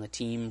impact on the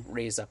team,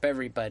 raise up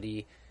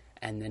everybody,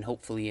 and then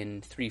hopefully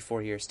in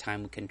 3-4 years'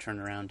 time we can turn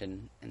around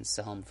and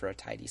sell him for a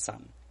tidy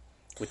sum,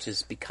 which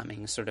is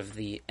becoming sort of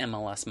the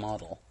MLS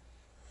model.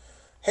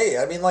 Hey,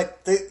 I mean,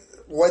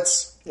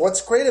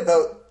 what's great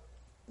about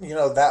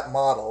that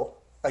model,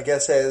 I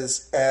guess,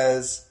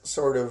 as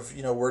sort of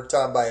worked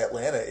on by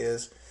Atlanta,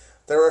 is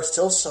there are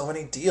still so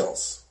many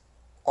deals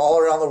all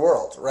around the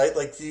world, right?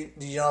 Like,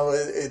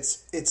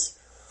 it's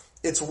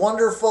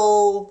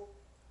wonderful,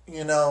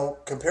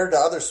 compared to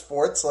other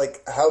sports,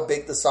 like how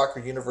big the soccer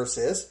universe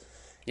is.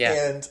 Yeah.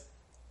 And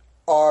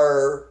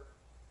are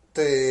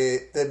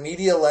the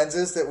media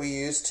lenses that we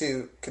use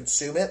to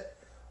consume it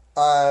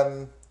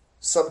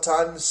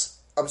sometimes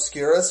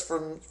obscure us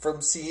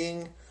from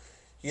seeing,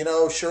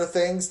 sure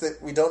things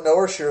that we don't know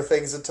are sure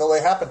things until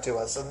they happen to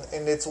us.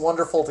 And it's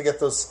wonderful to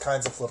get those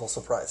kinds of little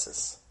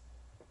surprises.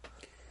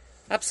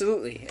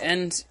 Absolutely.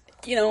 And,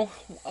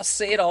 I'll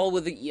say it all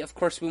of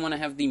course, we want to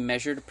have the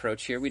measured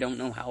approach here. We don't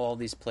know how all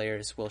these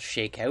players will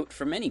shake out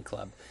from any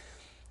club.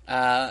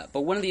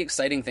 But one of the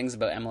exciting things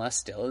about MLS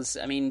still is,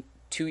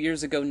 2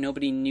 years ago,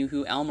 nobody knew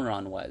who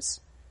Almiron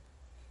was.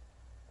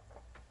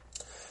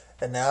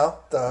 And now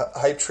the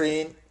hype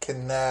train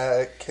can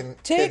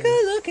take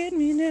a look at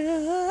me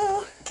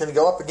now. Can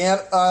go up again.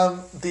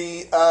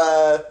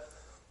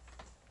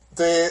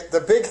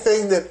 The big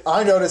thing that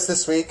I noticed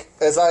this week,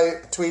 as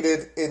I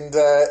tweeted, and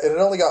it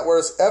only got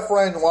worse.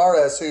 Efrain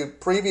Juarez, who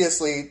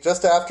previously,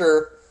 just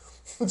after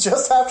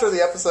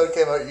the episode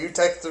came out, you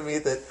texted me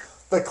that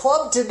the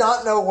club did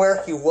not know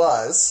where he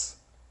was,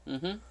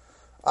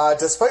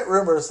 despite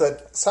rumors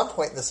that at some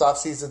point in this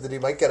offseason that he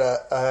might get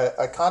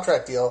a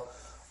contract deal.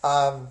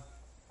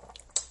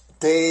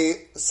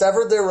 They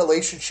severed their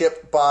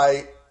relationship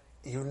by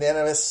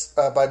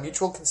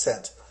mutual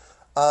consent.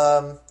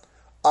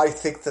 I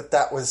think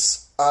that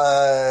was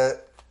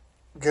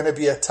going to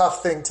be a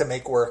tough thing to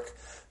make work.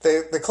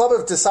 The club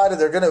have decided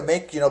they're going to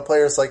make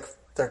players like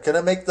they're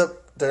going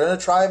to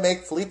try and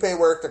make Felipe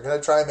work. They're going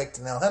to try and make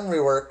Daniel Henry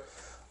work.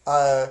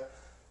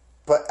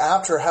 But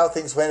after how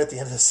things went at the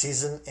end of the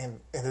season and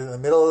in the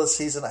middle of the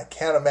season, I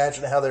can't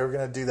imagine how they were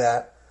going to do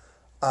that.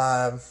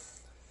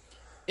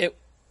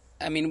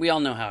 We all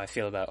know how I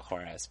feel about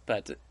Juarez,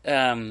 but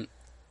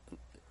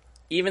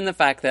even the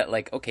fact that,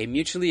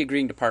 mutually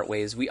agreeing to part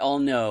ways, we all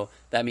know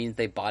that means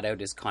they bought out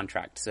his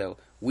contract. So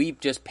we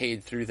just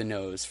paid through the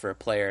nose for a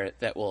player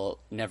that will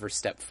never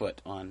step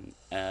foot on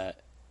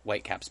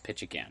Whitecaps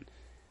pitch again,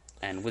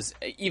 and was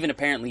even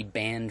apparently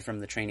banned from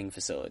the training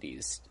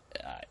facilities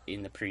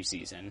in the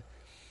preseason.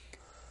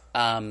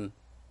 I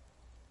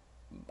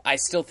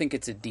still think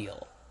it's a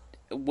deal.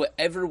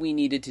 Whatever we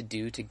needed to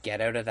do to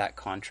get out of that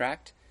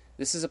contract,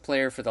 this is a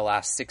player for the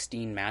last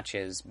 16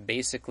 matches,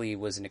 basically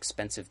was an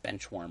expensive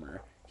bench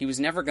warmer. He was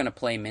never going to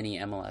play many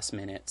MLS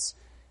minutes.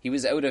 He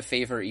was out of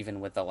favor even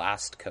with the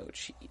last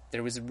coach.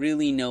 There was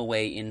really no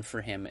way in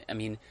for him. I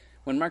mean,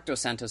 when Marc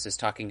Dos Santos is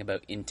talking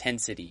about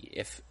intensity,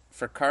 if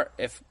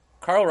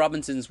Carl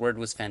Robinson's word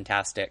was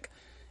fantastic,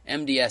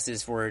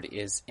 MDS's word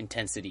is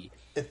intensity.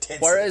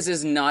 Juarez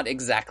is not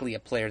exactly a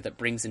player that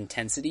brings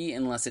intensity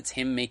unless it's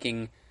him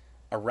making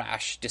a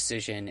rash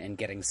decision and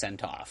getting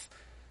sent off.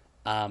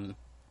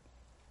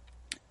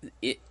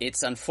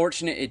 It's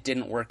unfortunate it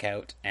didn't work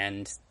out,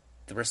 and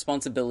the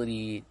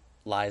responsibility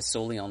lies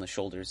solely on the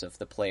shoulders of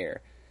the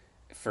player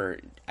for,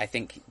 I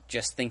think,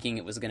 just thinking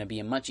it was going to be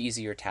a much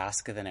easier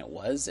task than it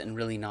was, and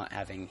really not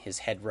having his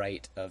head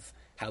right of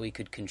how he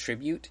could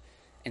contribute,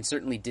 and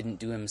certainly didn't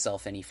do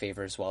himself any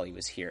favors while he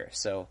was here.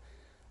 So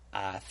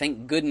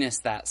thank goodness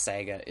that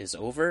saga is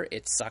over.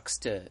 It sucks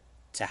to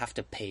have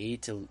to pay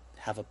to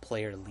have a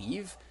player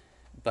leave,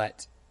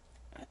 but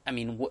I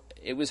mean,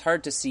 it was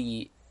hard to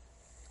see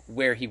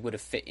where he would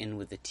have fit in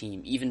with the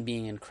team, even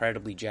being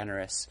incredibly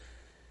generous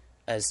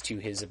as to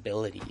his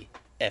ability.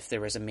 If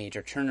there was a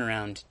major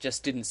turnaround,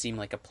 just didn't seem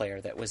like a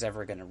player that was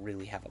ever going to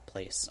really have a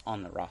place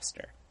on the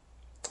roster.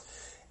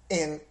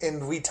 And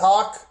we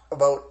talk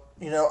about,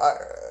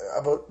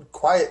 about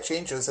quiet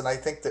changes, and I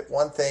think that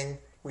one thing,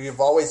 we've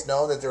always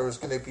known that there was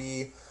going to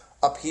be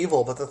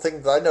upheaval, but the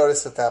thing that I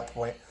noticed at that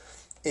point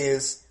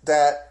is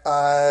that,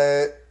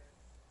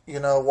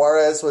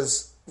 Juarez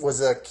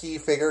was a key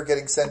figure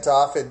getting sent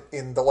off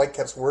in the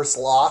Whitecaps' worst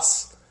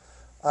loss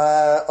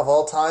of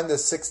all time, the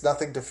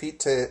 6-0 defeat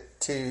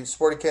to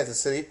Sporting Kansas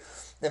City.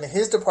 And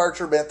his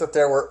departure meant that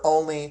there were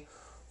only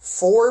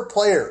 4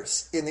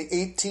 players in the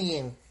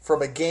 18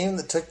 from a game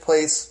that took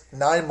place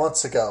 9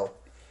 months ago.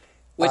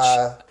 Which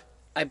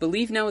I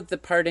believe now with the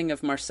parting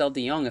of Marcel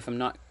de Jong, if I'm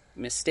not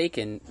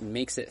mistaken,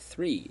 makes it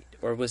 3.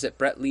 Or was it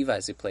Brett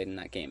Levis who played in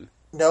that game?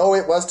 No,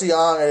 it was de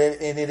Jong,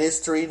 and it is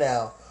 3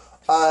 now.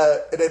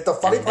 The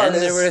funny part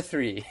is there were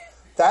 3.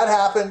 That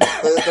happened.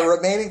 The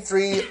remaining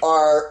 3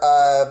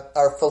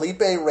 are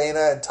Felipe,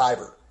 Reina, and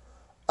Tiber.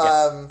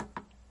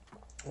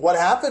 What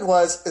happened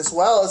was, as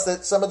well, is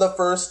that some of the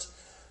first,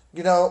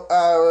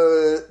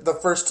 the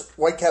first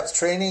Whitecaps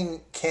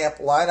training camp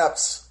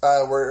lineups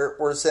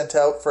were sent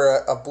out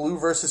for a blue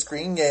versus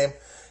green game,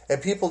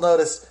 and people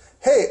noticed,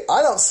 hey,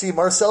 I don't see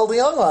Marcel de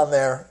Jong on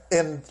there.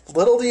 And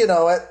little do you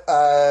know it,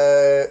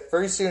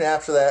 very soon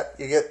after that,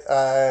 you get,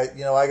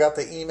 I got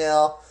the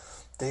email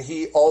that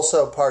he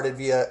also parted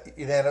via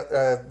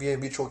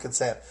mutual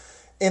consent.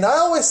 And I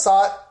always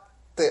thought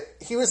that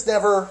he was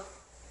never,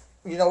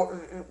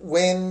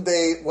 when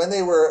they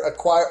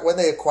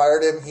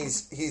acquired him,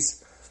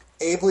 he's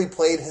ably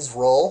played his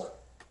role.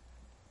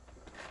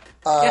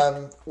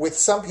 With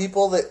some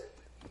people that,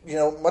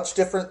 much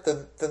different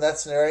than that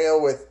scenario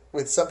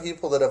with some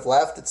people that have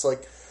left. It's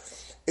like,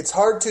 it's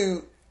hard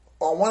to,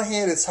 on one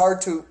hand, it's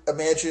hard to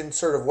imagine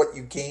sort of what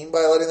you gain by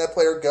letting that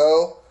player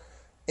go.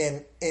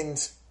 And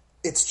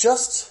it's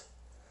just,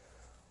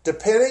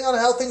 depending on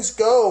how things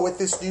go with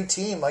this new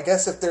team, I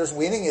guess if there's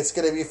winning, it's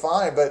going to be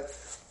fine. But,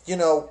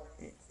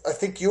 I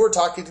think you were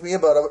talking to me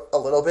about a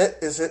little bit,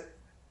 is that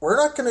we're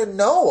not going to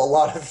know a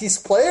lot of these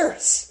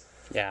players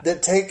what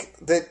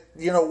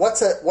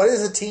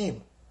is a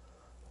team?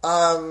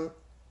 And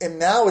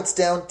now it's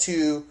down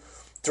to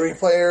 3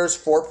 players,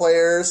 4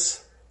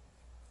 players,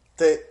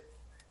 that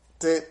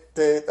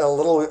a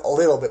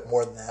little bit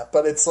more than that.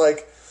 But it's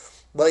like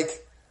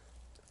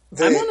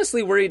I'm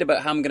honestly worried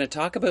about how I'm going to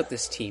talk about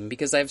this team,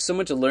 because I have so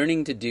much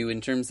learning to do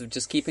in terms of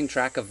just keeping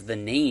track of the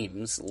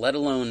names, let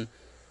alone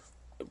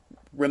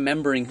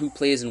remembering who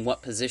plays in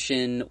what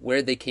position,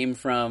 where they came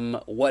from,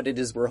 what it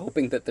is we're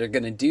hoping that they're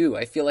going to do.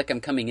 I feel like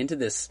I'm coming into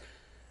this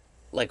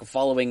like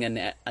following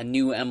a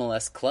new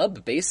MLS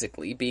club,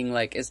 basically, being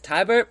like, is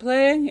Tybert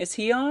playing? Is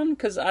he on?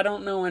 Because I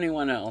don't know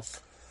anyone else.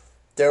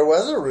 There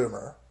was a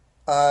rumor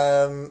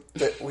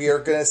that we are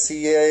going to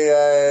see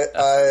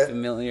a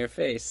familiar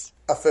face.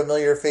 A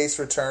familiar face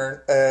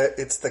return.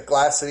 It's the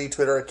Glass City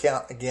Twitter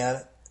account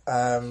again,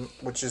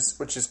 which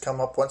has come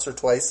up once or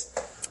twice.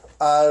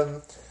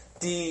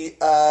 The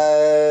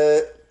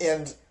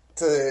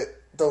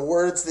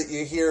words that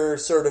you hear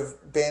sort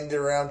of bandied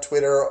around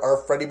Twitter are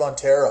Freddie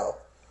Montero,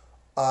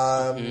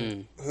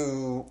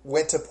 who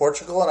went to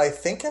Portugal and I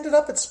think ended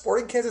up at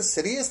Sporting Kansas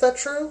City. Is that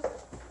true?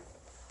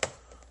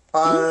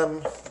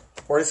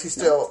 Or is he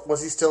still?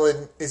 Is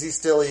he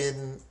still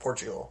in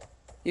Portugal?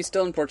 He's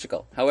still in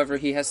Portugal. However,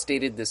 he has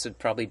stated this would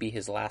probably be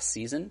his last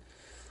season.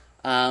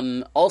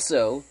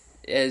 Also,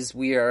 as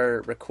we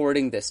are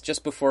recording this,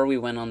 just before we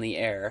went on the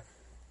air,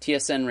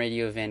 TSN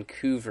Radio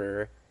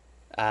Vancouver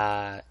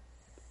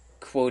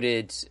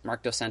quoted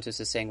Marc Dos Santos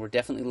as saying, we're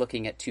definitely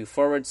looking at 2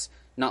 forwards,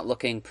 not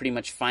looking, pretty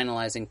much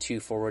finalizing 2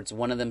 forwards.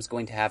 One of them is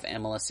going to have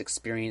MLS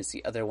experience.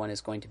 The other one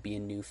is going to be a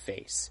new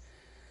face.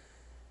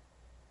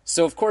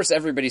 So, of course,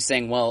 everybody's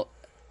saying, well,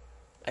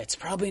 It's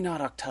probably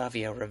not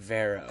Octavio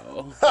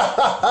Rivero.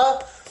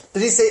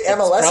 Did he say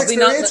MLS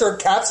experience or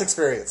Caps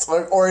experience?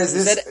 Or is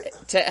this...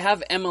 To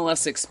have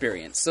MLS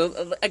experience.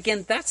 So,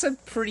 again, that's a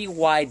pretty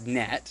wide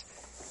net.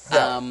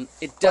 Yeah.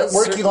 It does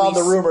but working on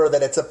the rumor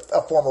that it's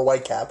a former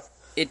Whitecap.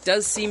 It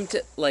does seem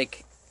to,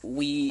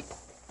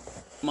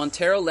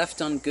 Montero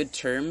left on good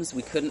terms.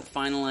 We couldn't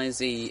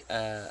finalize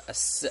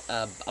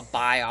a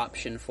buy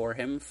option for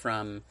him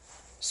from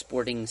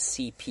Sporting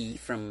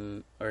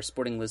CP or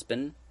Sporting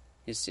Lisbon,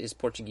 his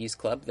Portuguese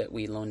club that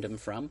we loaned him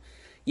from.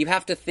 You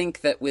have to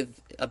think that with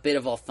a bit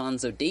of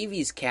Alphonso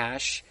Davies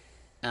cash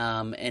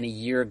and a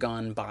year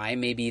gone by,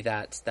 maybe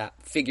that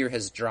figure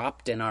has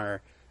dropped and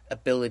our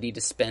ability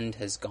to spend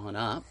has gone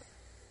up.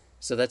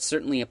 So that's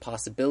certainly a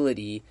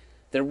possibility.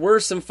 There were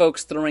some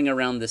folks throwing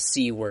around the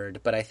C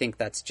word, but I think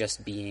that's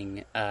just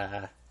being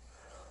a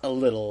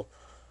little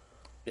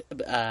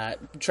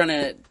trying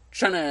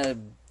to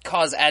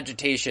cause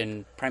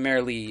agitation,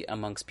 primarily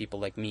amongst people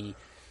like me.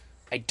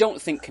 I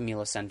don't think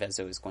Camilo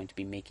Sanvezzo is going to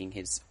be making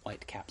his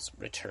Whitecaps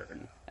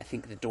return. I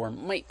think the door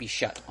might be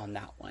shut on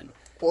that one.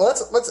 Well,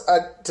 let's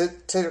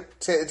to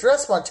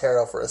address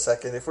Montero for a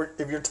second. If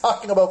you're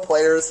talking about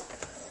players,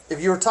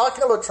 if you were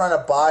talking about trying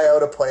to buy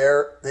out a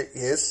player that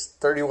is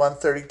 31,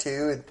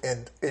 32,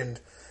 and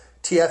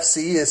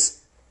TFC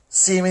is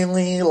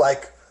seemingly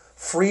like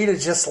free to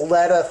just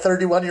let a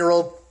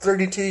 31-year-old,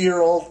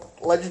 32-year-old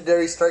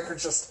legendary striker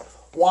just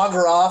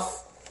wander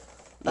off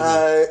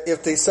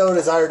if they so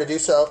desire to do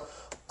so.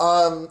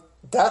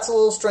 That's a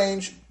little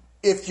strange.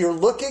 If you're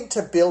looking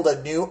to build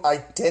a new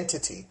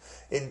identity,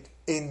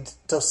 and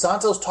Dos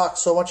Santos talks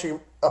so much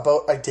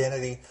about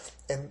identity,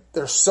 and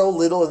there's so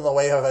little in the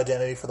way of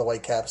identity for the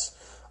Whitecaps.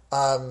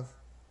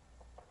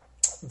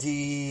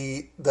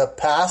 The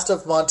past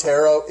of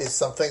Montero is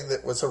something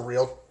that was a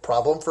real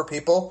problem for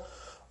people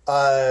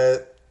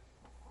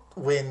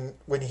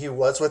when he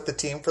was with the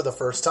team for the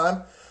first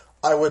time.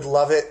 I would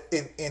love it.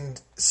 And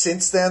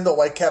since then, the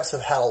Whitecaps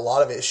have had a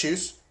lot of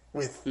issues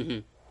with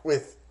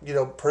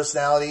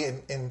personality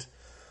and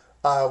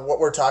what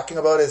we're talking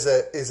about is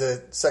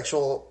a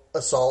sexual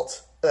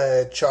assault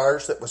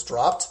charge that was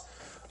dropped.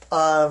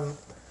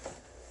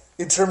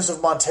 In terms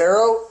of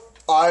Montero,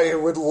 I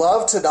would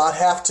love to not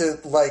have to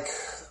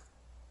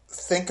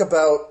think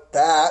about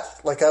that.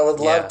 I would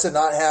love to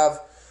not have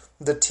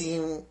the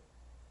team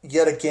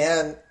yet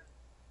again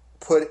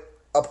put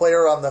a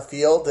player on the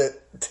field that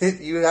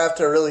you have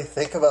to really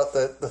think about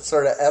the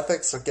sort of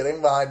ethics of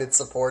getting behind and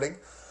supporting.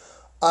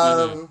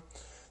 But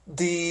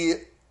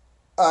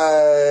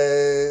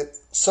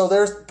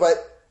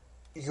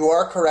you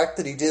are correct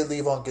that he did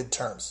leave on good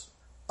terms.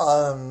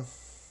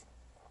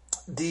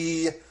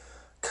 The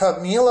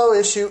Camilo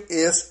issue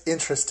is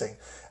interesting.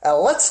 And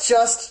let's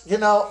just, I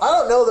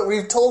don't know that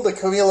we've told the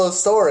Camilo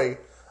story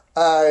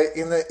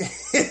in the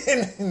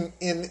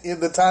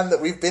time that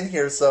we've been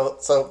here.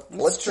 So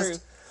let's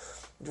just,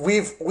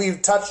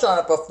 we've touched on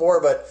it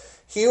before, but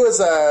he was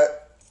an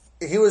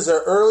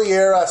early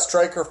era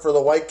striker for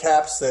the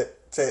Whitecaps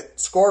that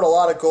scored a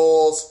lot of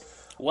goals.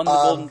 Won the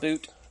Golden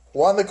Boot.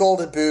 Won the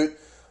Golden Boot,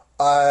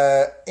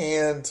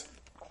 and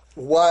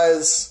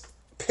was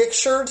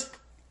pictured.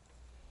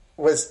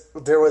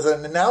 There was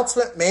an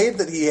announcement made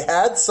that he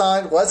had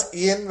signed, was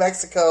in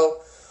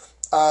Mexico,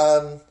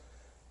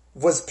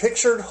 was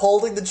pictured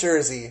holding the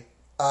jersey,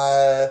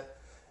 and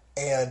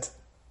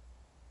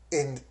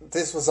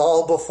this was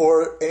all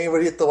before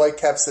anybody at the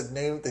Whitecaps had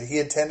knew that he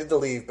intended to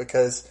leave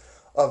because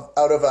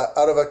out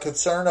of a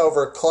concern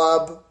over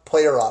club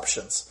player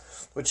options,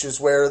 which is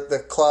where the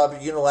club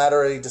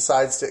unilaterally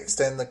decides to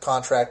extend the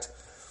contract,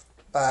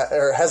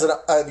 or has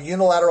a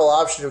unilateral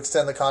option to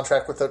extend the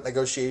contract without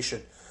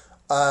negotiation.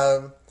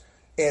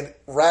 And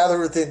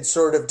rather than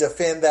sort of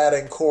defend that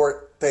in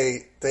court,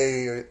 they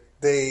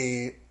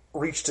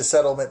reached a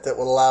settlement that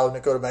would allow him to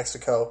go to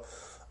Mexico.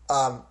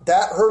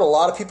 That hurt a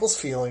lot of people's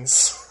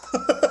feelings.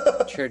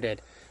 Sure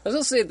did. I was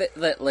also say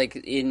that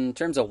in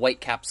terms of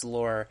Whitecaps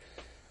lore,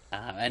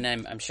 and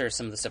I'm sure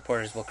some of the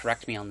supporters will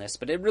correct me on this,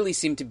 but it really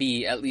seemed to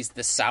be at least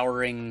the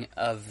souring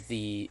of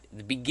the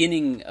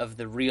beginning of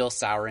the real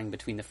souring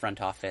between the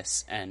front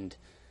office and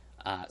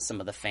some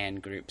of the fan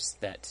groups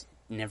that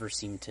never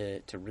seemed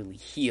to really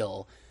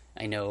heal.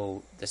 I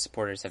know the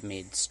supporters have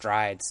made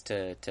strides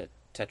to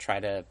try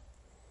to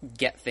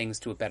get things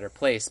to a better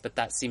place, but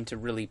that seemed to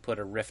really put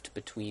a rift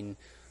between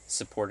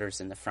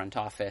supporters in the front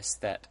office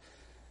that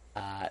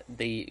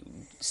they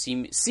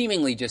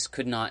seemingly just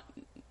could not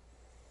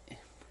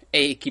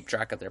A, keep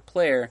track of their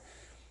player,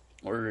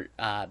 or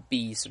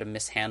B, sort of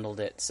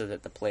mishandled it so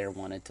that the player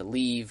wanted to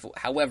leave.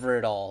 However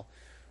it all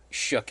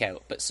shook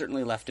out, but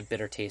certainly left a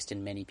bitter taste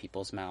in many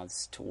people's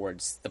mouths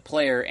towards the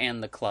player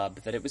and the club,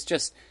 that it was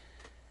just,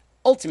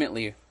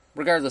 ultimately,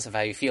 regardless of how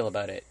you feel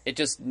about it, it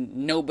just,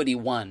 nobody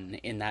won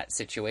in that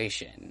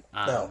situation.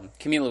 No.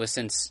 Camilo has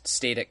since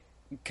stayed at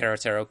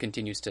Querétaro,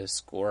 continues to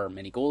score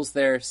many goals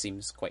there,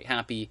 seems quite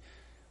happy,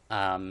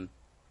 and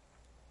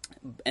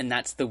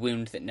that's the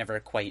wound that never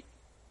quite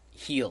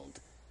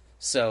healed.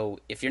 So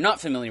if you're not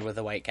familiar with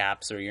the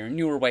Whitecaps, or you're a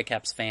newer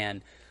Whitecaps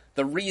fan,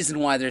 the reason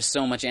why there's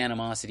so much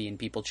animosity and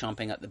people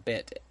chomping at the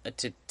bit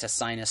to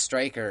sign a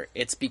striker,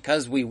 it's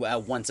because we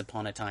once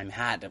upon a time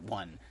had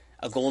one.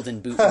 A golden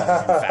boot winner, in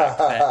fact.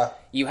 That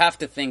you have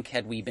to think,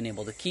 had we been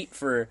able to keep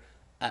for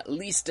at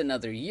least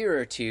another year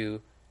or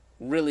two,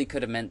 really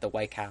could have meant the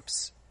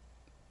Whitecaps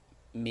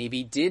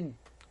maybe did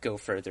go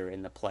further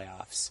in the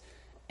playoffs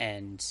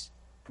and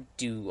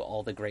do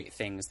all the great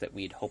things that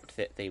we'd hoped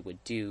that they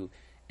would do.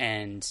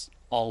 And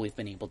all we've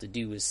been able to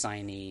do is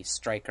sign a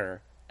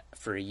striker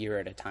for a year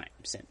at a time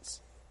since.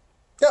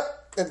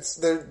 Yep, it's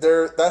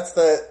that's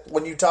the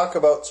when you talk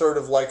about sort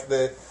of like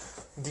the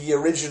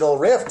original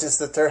rift is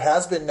that there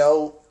has been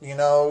no,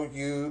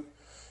 the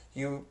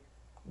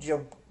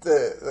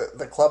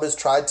club has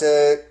tried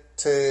to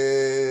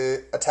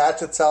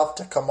attach itself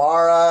to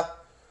Kamara,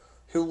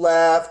 who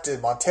left,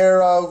 and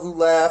Montero, who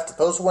left.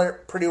 Those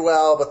went pretty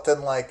well, but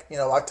then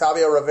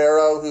Octavio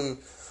Rivero, who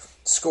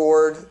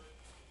scored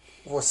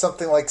was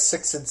something like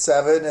 6 and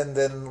 7, and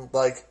then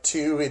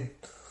 2 and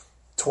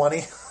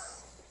 20.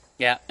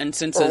 Yeah, and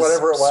since or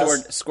whatever it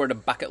was, scored a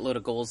bucket load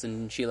of goals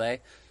in Chile.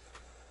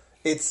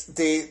 It's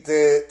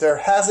there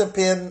hasn't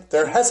been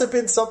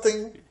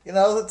something,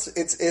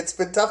 it's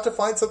been tough to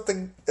find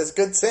something as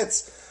good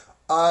since.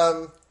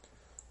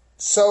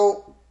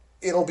 So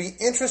it'll be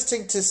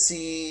interesting to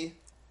see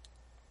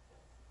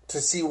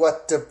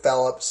what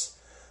develops.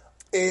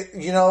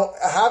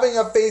 Having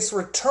a face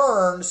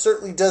return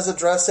certainly does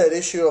address that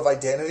issue of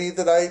identity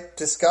that I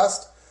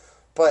discussed,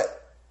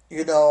 but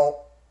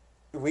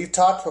we've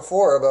talked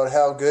before about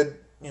how good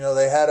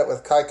they had it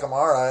with Kai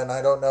Kamara, and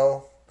I don't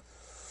know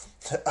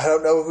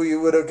who you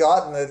would have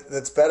gotten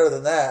that's better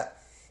than that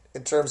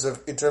in terms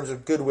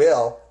of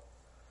goodwill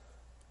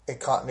and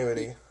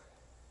continuity.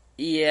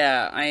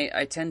 Yeah,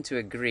 I tend to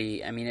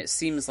agree. I mean, it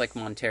seems like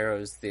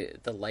Montero's the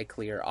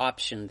likelier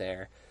option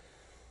there.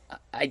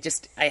 I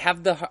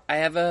have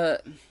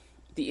the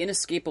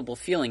inescapable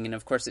feeling, and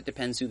of course it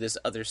depends who this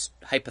other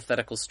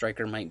hypothetical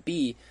striker might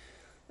be,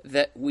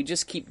 that we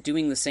just keep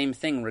doing the same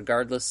thing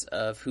regardless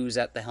of who's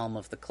at the helm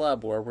of the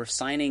club, where we're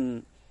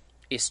signing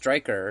a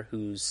striker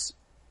who's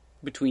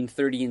between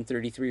 30 and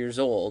 33 years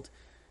old,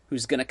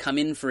 who's going to come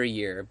in for a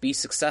year, be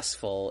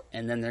successful,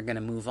 and then they're going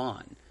to move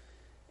on.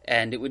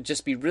 And it would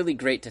just be really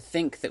great to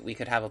think that we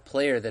could have a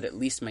player that at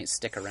least might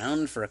stick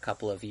around for a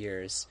couple of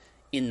years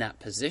in that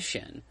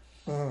position.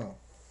 Mm.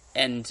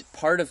 And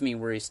part of me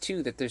worries,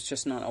 too, that there's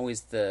just not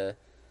always the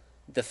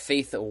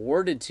faith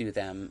awarded to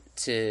them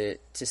to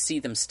see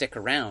them stick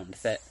around.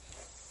 That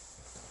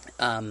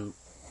I'm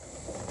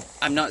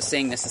not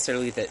saying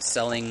necessarily that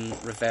selling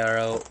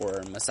Rivero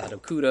or Masato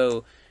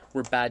Kudo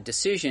were bad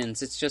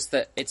decisions. It's just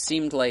that it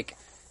seemed like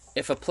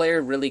if a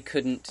player really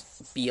couldn't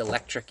be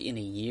electric in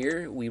a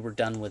year, we were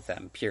done with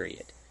them,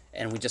 period.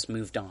 And we just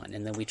moved on.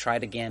 And then we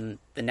tried again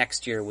the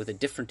next year with a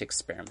different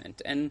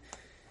experiment. And,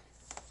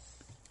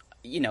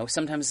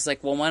 sometimes it's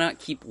like, well, why not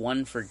keep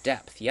one for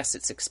depth? Yes,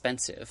 it's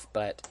expensive,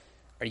 but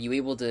are you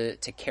able to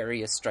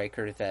carry a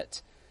striker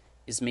that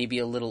is maybe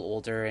a little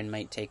older and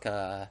might take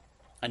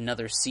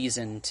another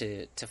season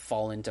to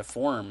fall into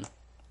form,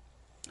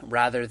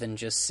 rather than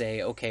just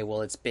say, okay,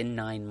 well, it's been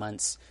 9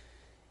 months,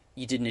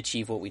 you didn't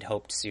achieve what we'd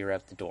hoped, so you're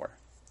out the door.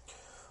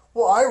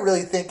 Well, I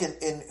really think,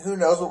 in who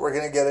knows what we're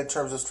going to get in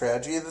terms of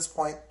strategy at this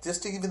point,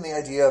 just even the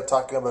idea of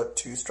talking about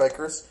 2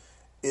 strikers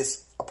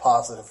is a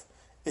positive.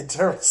 In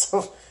terms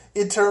of,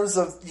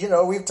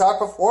 we've talked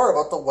before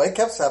about the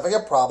Whitecaps having a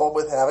problem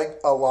with having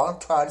a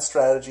long-time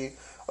strategy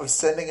of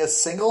sending a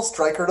single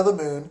striker to the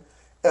moon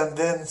and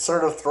then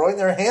sort of throwing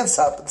their hands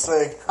up and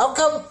saying, how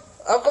come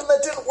that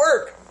didn't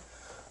work?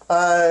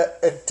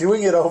 And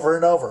doing it over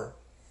and over.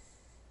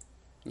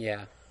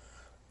 Yeah.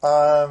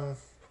 But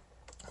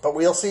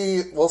we'll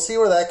see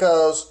where that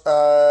goes.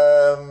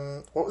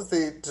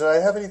 Did I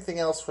have anything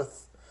else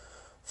with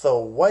the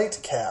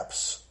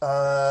Whitecaps?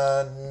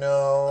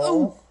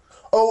 No.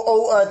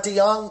 De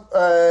Jong,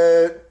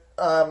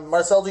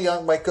 Marcel De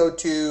Jong might go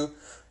to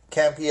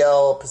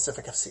Campiel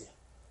Pacific FC.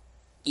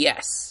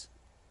 Yes.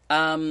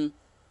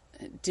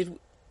 Did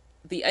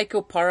the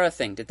Iko Para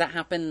thing, did that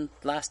happen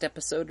last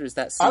episode, or is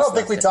that? I don't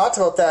think we talked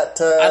about that.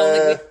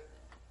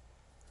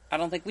 I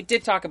don't think we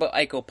did talk about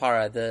Iko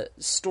Para, the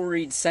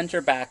storied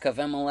center back of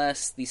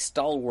MLS, the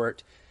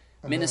stalwart.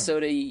 Mm-hmm.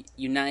 Minnesota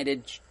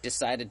United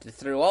decided to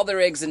throw all their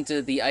eggs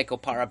into the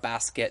Iko Para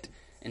basket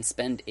and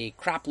spend a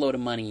crap load of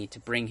money to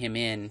bring him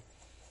in.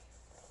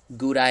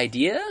 Good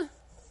idea?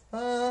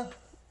 No,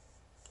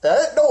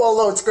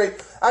 although it's great.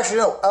 Actually,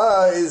 no.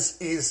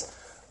 He's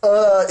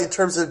in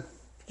terms of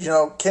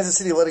Kansas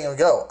City letting him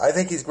go. I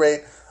think he's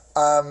great.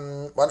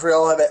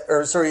 Minnesota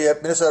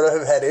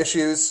have had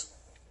issues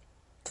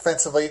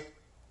defensively,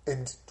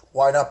 and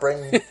why not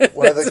bring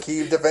one of the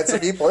key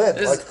defensive people in?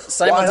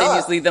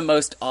 Simultaneously the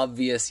most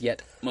obvious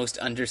yet most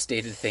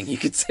understated thing you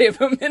could say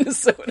about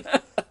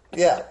Minnesota.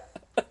 Yeah.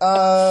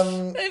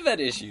 They've had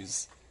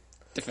issues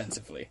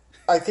defensively.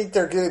 I think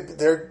they're good.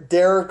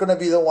 They're going to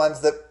be the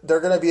ones that they're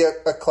going to be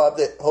a club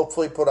that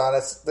hopefully put on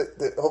us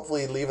that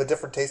hopefully leave a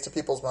different taste in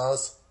people's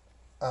mouths.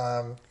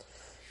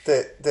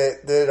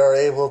 that are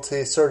able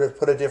to sort of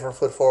put a different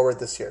foot forward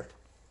this year.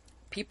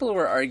 People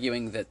were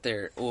arguing that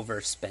they're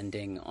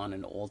overspending on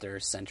an older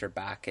center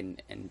back,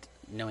 and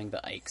knowing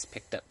the Ikes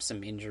picked up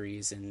some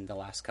injuries in the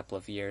last couple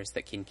of years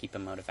that can keep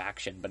him out of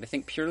action. But I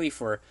think purely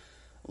for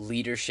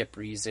leadership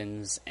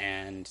reasons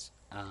and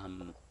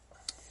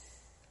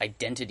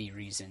identity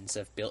reasons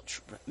have built.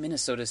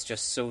 Minnesota's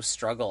just so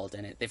struggled,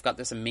 and they've got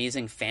this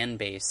amazing fan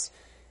base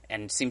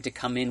and seem to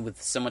come in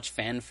with so much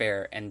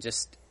fanfare and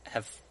just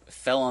have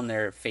fell on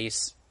their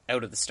face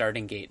out of the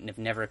starting gate and have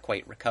never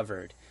quite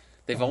recovered.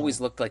 They've always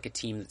looked like a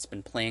team that's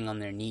been playing on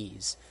their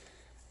knees.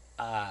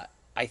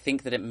 I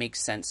think that it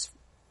makes sense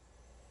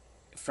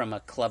from a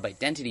club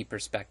identity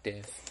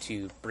perspective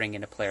to bring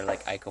in a player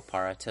like Ike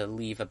Opara to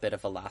leave a bit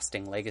of a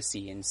lasting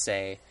legacy and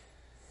say,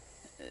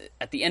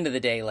 at the end of the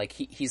day, like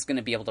he's going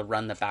to be able to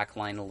run the back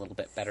line a little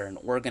bit better and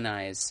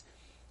organize.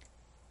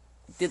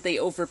 Did they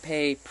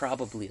overpay?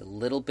 Probably a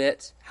little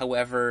bit.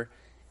 However,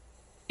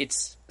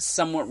 it's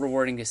somewhat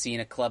rewarding to see in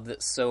a club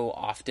that so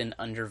often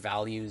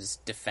undervalues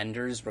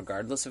defenders,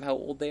 regardless of how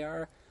old they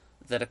are,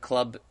 that a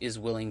club is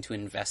willing to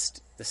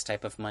invest this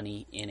type of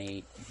money in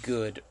a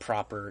good,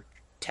 proper,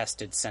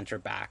 tested center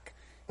back,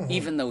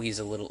 even though he's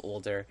a little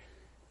older.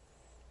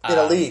 In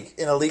a league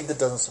that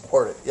doesn't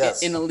support it,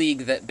 yes. In a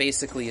league that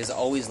basically is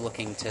always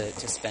looking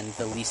to spend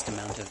the least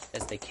amount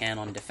as they can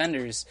on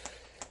defenders,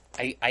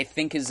 I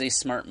think is a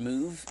smart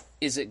move.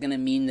 Is it going to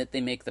mean that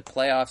they make the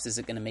playoffs? Is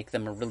it going to make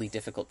them a really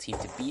difficult team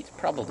to beat?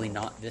 Probably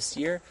not this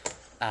year.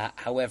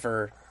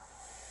 However,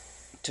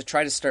 to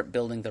try to start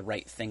building the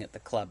right thing at the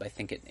club, I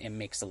think it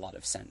makes a lot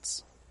of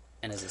sense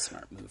and is a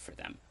smart move for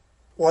them.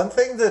 One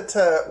thing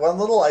one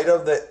little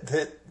item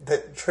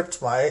that tripped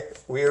my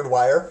weird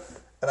wire,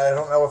 and I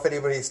don't know if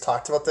anybody's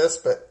talked about this,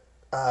 but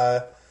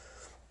I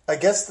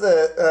guess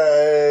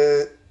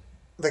the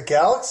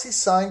Galaxy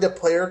signed a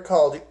player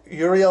called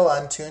Uriel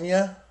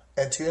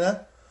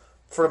Antuna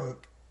from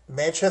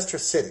Manchester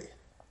City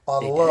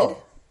on loan. Did?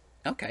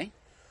 Okay.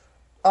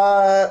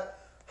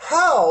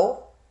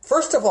 How?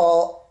 First of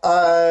all,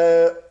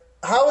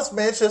 how is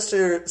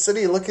Manchester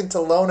City looking to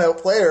loan out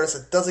players?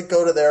 It doesn't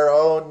go to their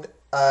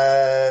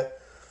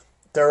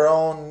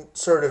own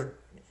sort of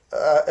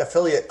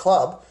affiliate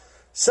club.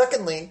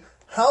 Secondly,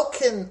 how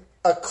can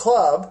a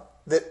club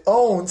that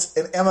owns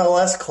an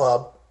MLS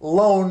club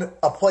loan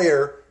a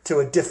player to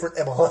a different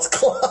MLS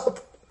club?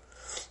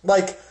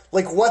 Like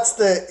what's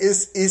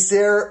is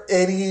there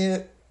any,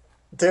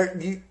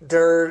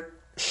 there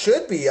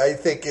should be, I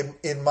think,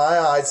 in my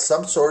eyes,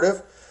 some sort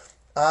of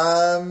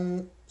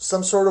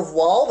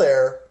wall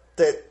there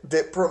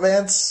that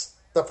prevents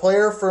the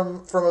player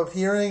from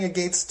appearing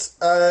against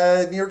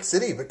New York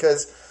City,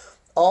 because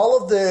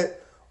all of the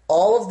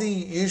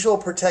usual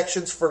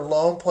protections for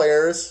loan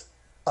players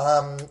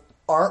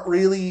aren't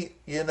really,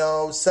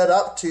 set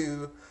up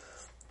to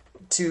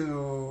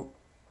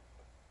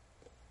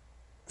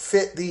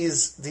fit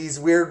these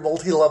weird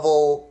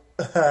multi-level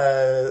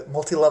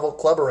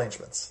club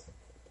arrangements.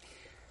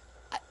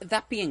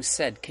 That being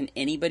said, can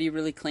anybody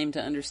really claim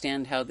to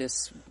understand how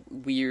this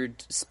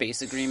weird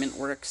space agreement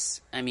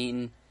works? I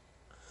mean,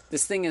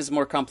 this thing is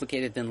more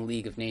complicated than the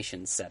League of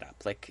Nations setup.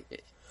 Like,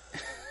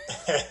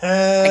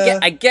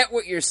 I get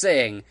what you're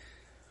saying,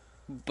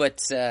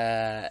 but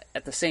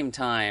at the same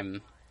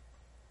time,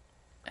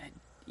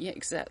 yeah,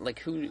 exactly. Like,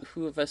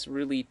 who of us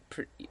really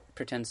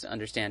pretends to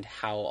understand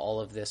how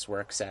all of this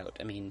works out?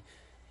 I mean,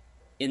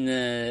 in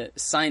the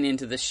sign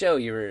into the show,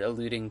 you were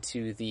alluding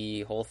to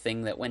the whole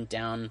thing that went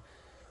down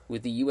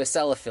with the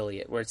USL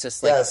affiliate, where it's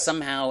just like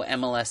somehow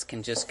MLS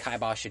can just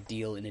kibosh a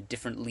deal in a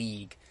different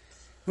league.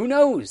 Who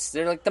knows?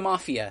 They're like the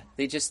mafia.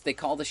 They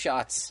call the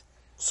shots.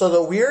 So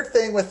the weird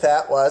thing with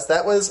that was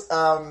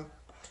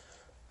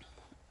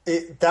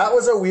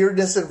a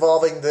weirdness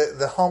involving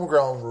the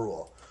homegrown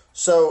rule.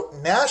 So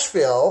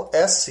Nashville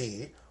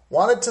SC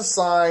wanted to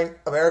sign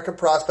American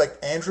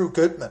prospect Andrew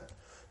Gutman,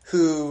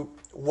 who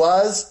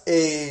was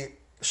a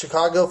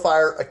Chicago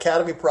Fire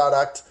Academy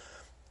product.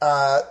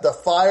 The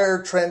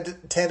Fire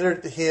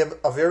tendered him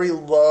a very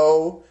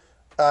low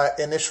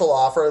initial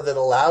offer that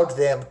allowed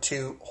them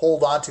to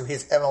hold on to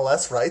his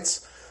MLS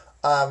rights.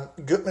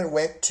 Gutman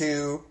went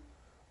to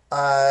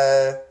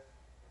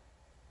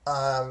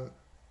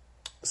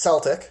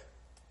Celtic.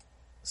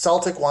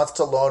 Celtic wants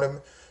to loan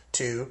him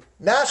to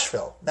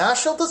Nashville.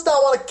 Nashville does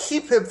not want to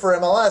keep him for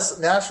MLS.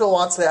 Nashville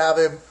wants to have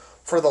him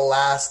for their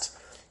last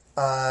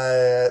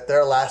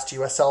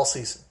USL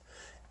season.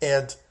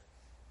 And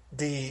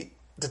the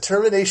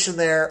determination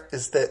there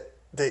is that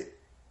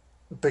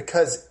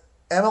because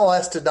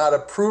MLS did not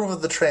approve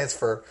of the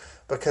transfer,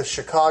 because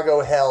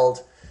Chicago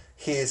held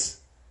his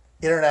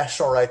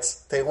international rights,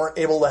 they weren't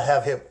able to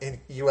have him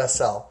in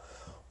USL.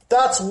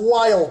 That's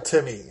wild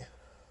to me.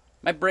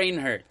 My brain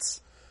hurts.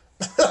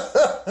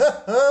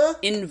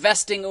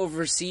 Investing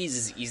overseas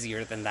is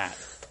easier than that.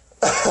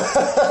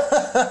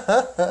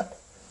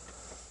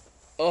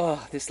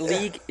 Oh, this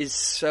league is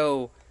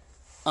so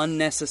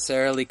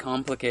unnecessarily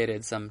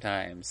complicated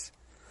sometimes.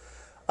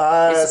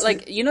 It's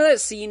like, that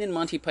scene in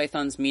Monty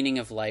Python's Meaning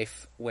of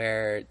Life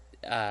where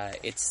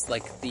it's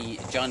like the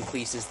John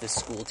Cleese is the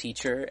school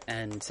teacher,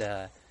 and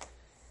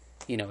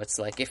it's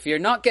like, if you're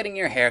not getting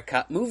your hair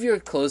cut, move your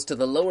clothes to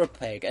the lower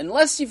peg,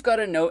 unless you've got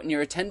a note and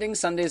you're attending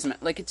Sunday's...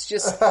 Like, it's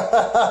just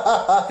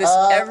this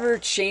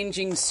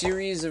ever-changing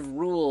series of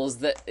rules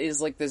that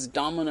is like this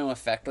domino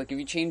effect. Like, if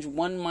you change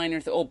one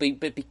minor...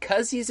 but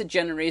because he's a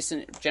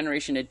Generation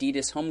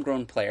Adidas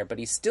homegrown player, but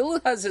he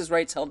still has his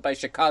rights held by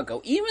Chicago,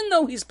 even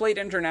though he's played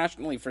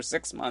internationally for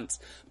 6 months,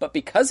 but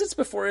because it's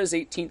before his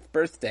 18th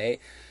birthday...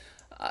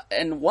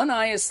 and one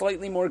eye is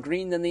slightly more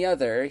green than the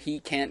other,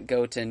 he can't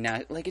go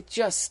to... Like, it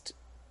just...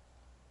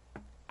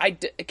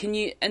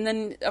 And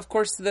then, of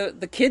course,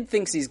 the kid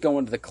thinks he's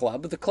going to the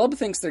club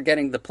thinks they're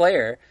getting the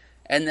player,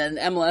 and then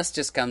MLS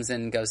just comes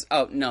in and goes,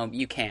 oh, no,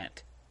 you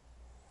can't.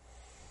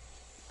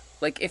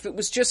 Like, if it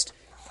was just,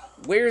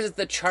 where's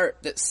the chart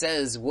that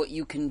says what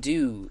you can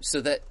do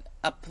so that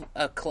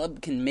a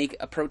club can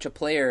approach a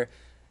player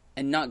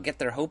and not get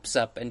their hopes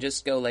up and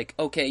just go like,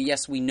 okay,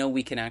 yes, we know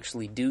we can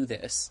actually do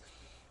this,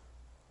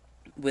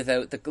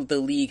 without the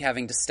league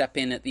having to step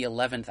in at the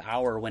 11th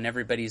hour when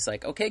everybody's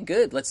like, okay,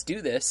 good, let's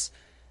do this.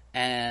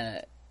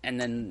 And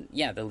then,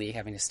 the league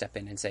having to step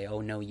in and say,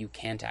 oh, no, you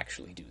can't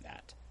actually do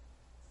that.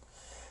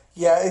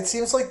 Yeah, it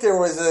seems like there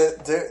was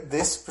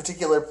this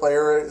particular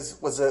player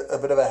was a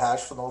bit of a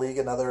hash from the league.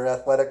 Another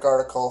Athletic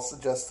article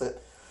suggests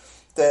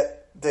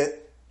that the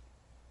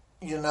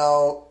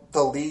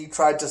league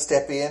tried to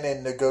step in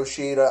and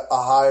negotiate a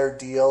higher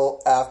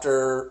deal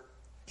after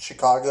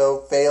Chicago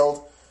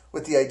failed,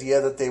 with the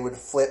idea that they would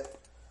flip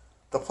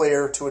the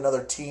player to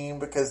another team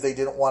because they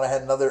didn't want to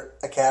have another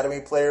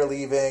academy player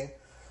leaving.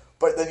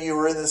 But then you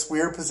were in this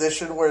weird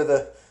position where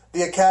the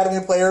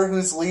academy player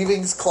who's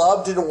leaving's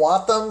club didn't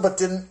want them, but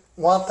didn't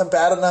want them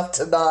bad enough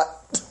to not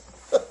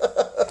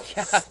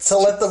to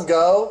let them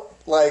go.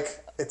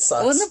 Like, it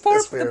sucks. Well, and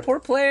the poor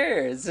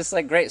player is just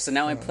like, great, so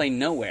now I play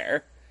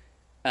nowhere.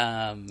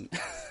 There's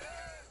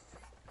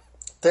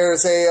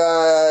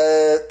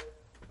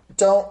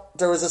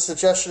there was a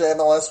suggestion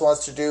MLS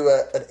wants to do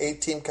an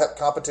 8-team cup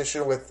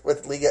competition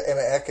with Liga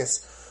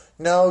MX.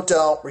 No,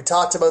 don't. We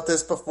talked about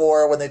this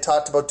before when they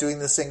talked about doing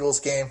the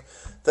singles game.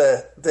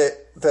 The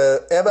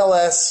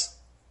MLS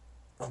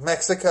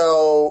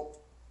Mexico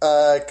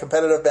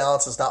competitive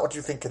balance is not what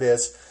you think it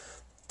is.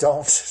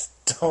 Don't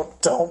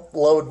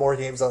load more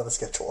games on the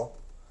schedule.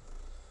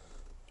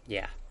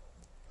 Yeah.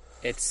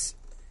 It's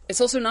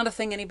also not a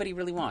thing anybody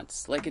really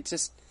wants. Like, it's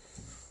just,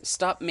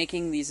 stop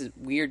making these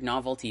weird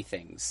novelty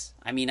things.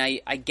 I mean, I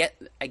get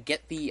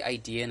the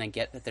idea, and I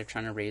get that they're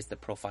trying to raise the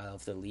profile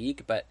of the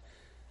league, but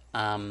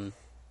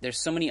there's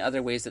so many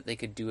other ways that they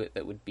could do it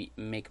that would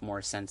make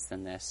more sense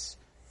than this.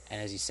 And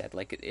as you said,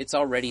 like, it's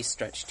already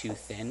stretched too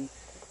thin.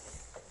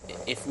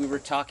 If we were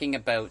talking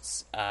about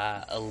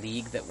a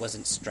league that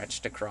wasn't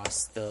stretched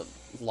across the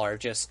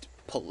largest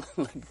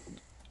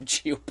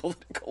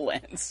geopolitical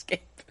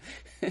landscape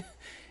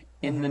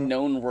in the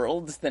known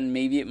world, then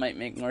maybe it might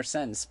make more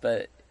sense.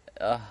 But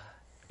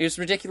it was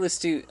ridiculous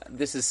to...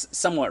 This is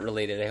somewhat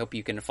related. I hope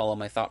you can follow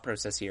my thought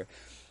process here.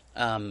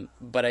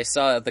 But I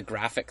saw the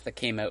graphic that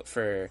came out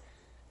for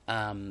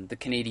the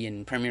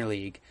Canadian Premier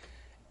League,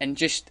 and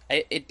just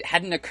it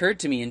hadn't occurred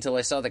to me until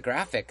I saw the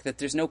graphic that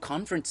there's no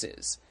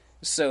conferences.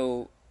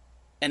 So,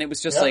 and it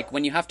was just like,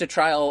 when you have to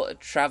travel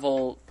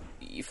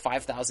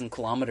 5,000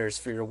 kilometers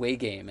for your away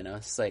game, and I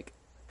was like,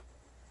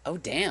 oh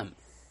damn,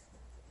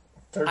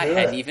 I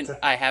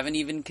haven't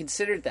even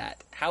considered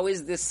that. How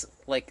is this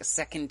like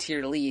second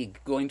tier league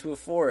going to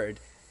afford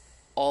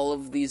all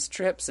of these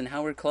trips, and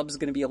how are clubs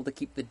going to be able to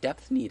keep the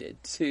depth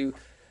needed to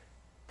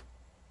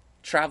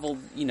travel,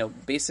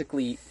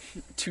 basically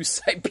to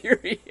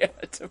Siberia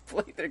to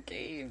play their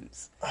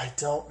games? I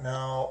don't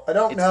know.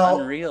 It's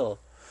unreal.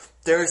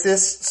 There's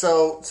this,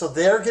 so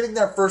they're getting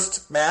their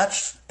first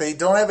match. They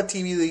don't have a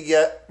TV league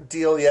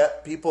deal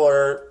yet. People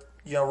are,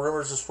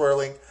 rumors are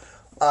swirling.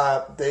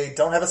 They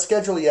don't have a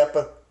schedule yet,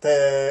 but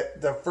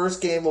the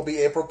first game will be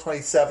April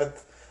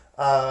 27th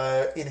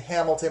in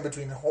Hamilton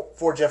between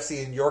Forge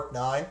FC and York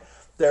 9.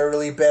 They're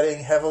really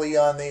betting heavily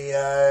on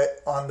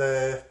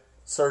the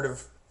sort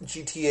of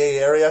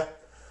GTA area,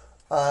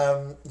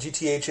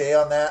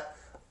 GTHA on that.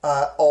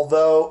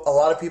 Although a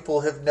lot of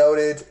people have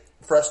noted,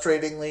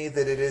 frustratingly,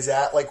 that it is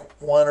at like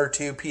 1 or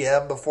 2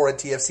 p.m. before a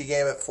TFC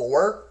game at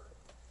 4.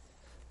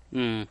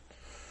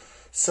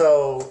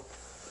 So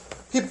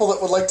people that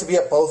would like to be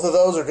at both of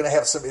those are going to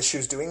have some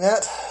issues doing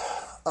that.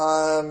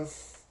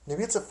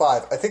 Maybe it's at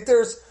 5.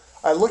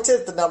 I looked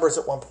at the numbers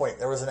at one point.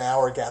 There was an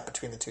hour gap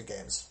between the two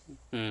games.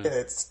 And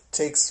it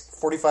takes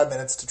 45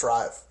 minutes to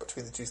drive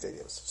between the two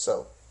stadiums.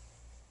 So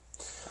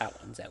that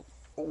one's out.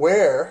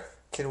 Where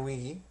can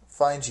we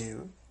find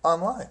you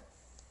online?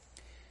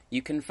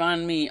 You can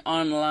find me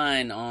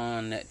online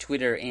on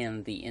Twitter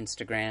and the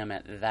Instagram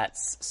at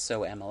That's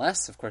So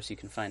MLS. Of course, you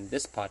can find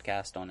this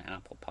podcast on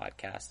Apple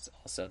Podcasts.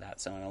 Also,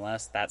 That's So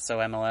MLS.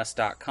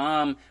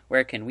 That'sSoMLS.com.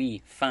 Where can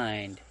we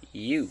find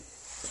you?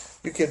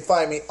 You can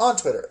find me on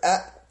Twitter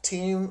at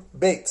Team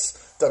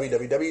Bates.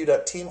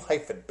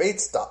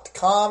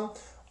 www.team-bates.com.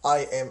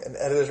 I am an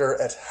editor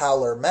at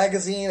Howler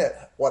Magazine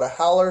at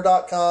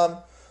whatahowler.com.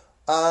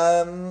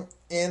 And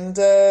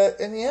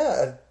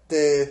yeah,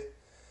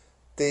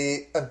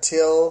 the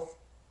until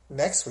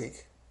next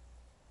week,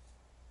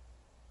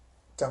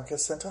 don't get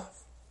sent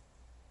off.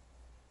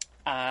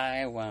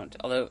 I won't.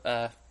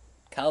 Although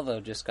Calvo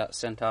just got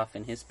sent off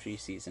in his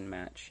preseason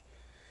match.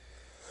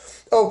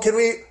 Oh, can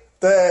we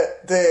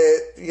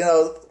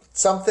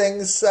some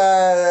things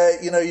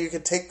you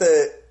can take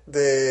the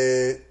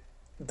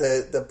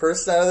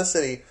person out of the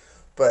city,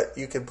 but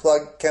you can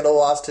plug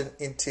Kendall Austin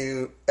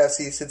into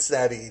FC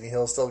Cincinnati and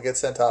he'll still get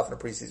sent off in a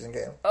preseason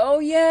game. Oh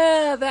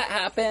yeah, that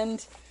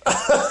happened.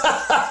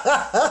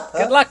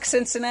 Good luck,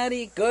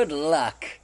 Cincinnati. Good luck.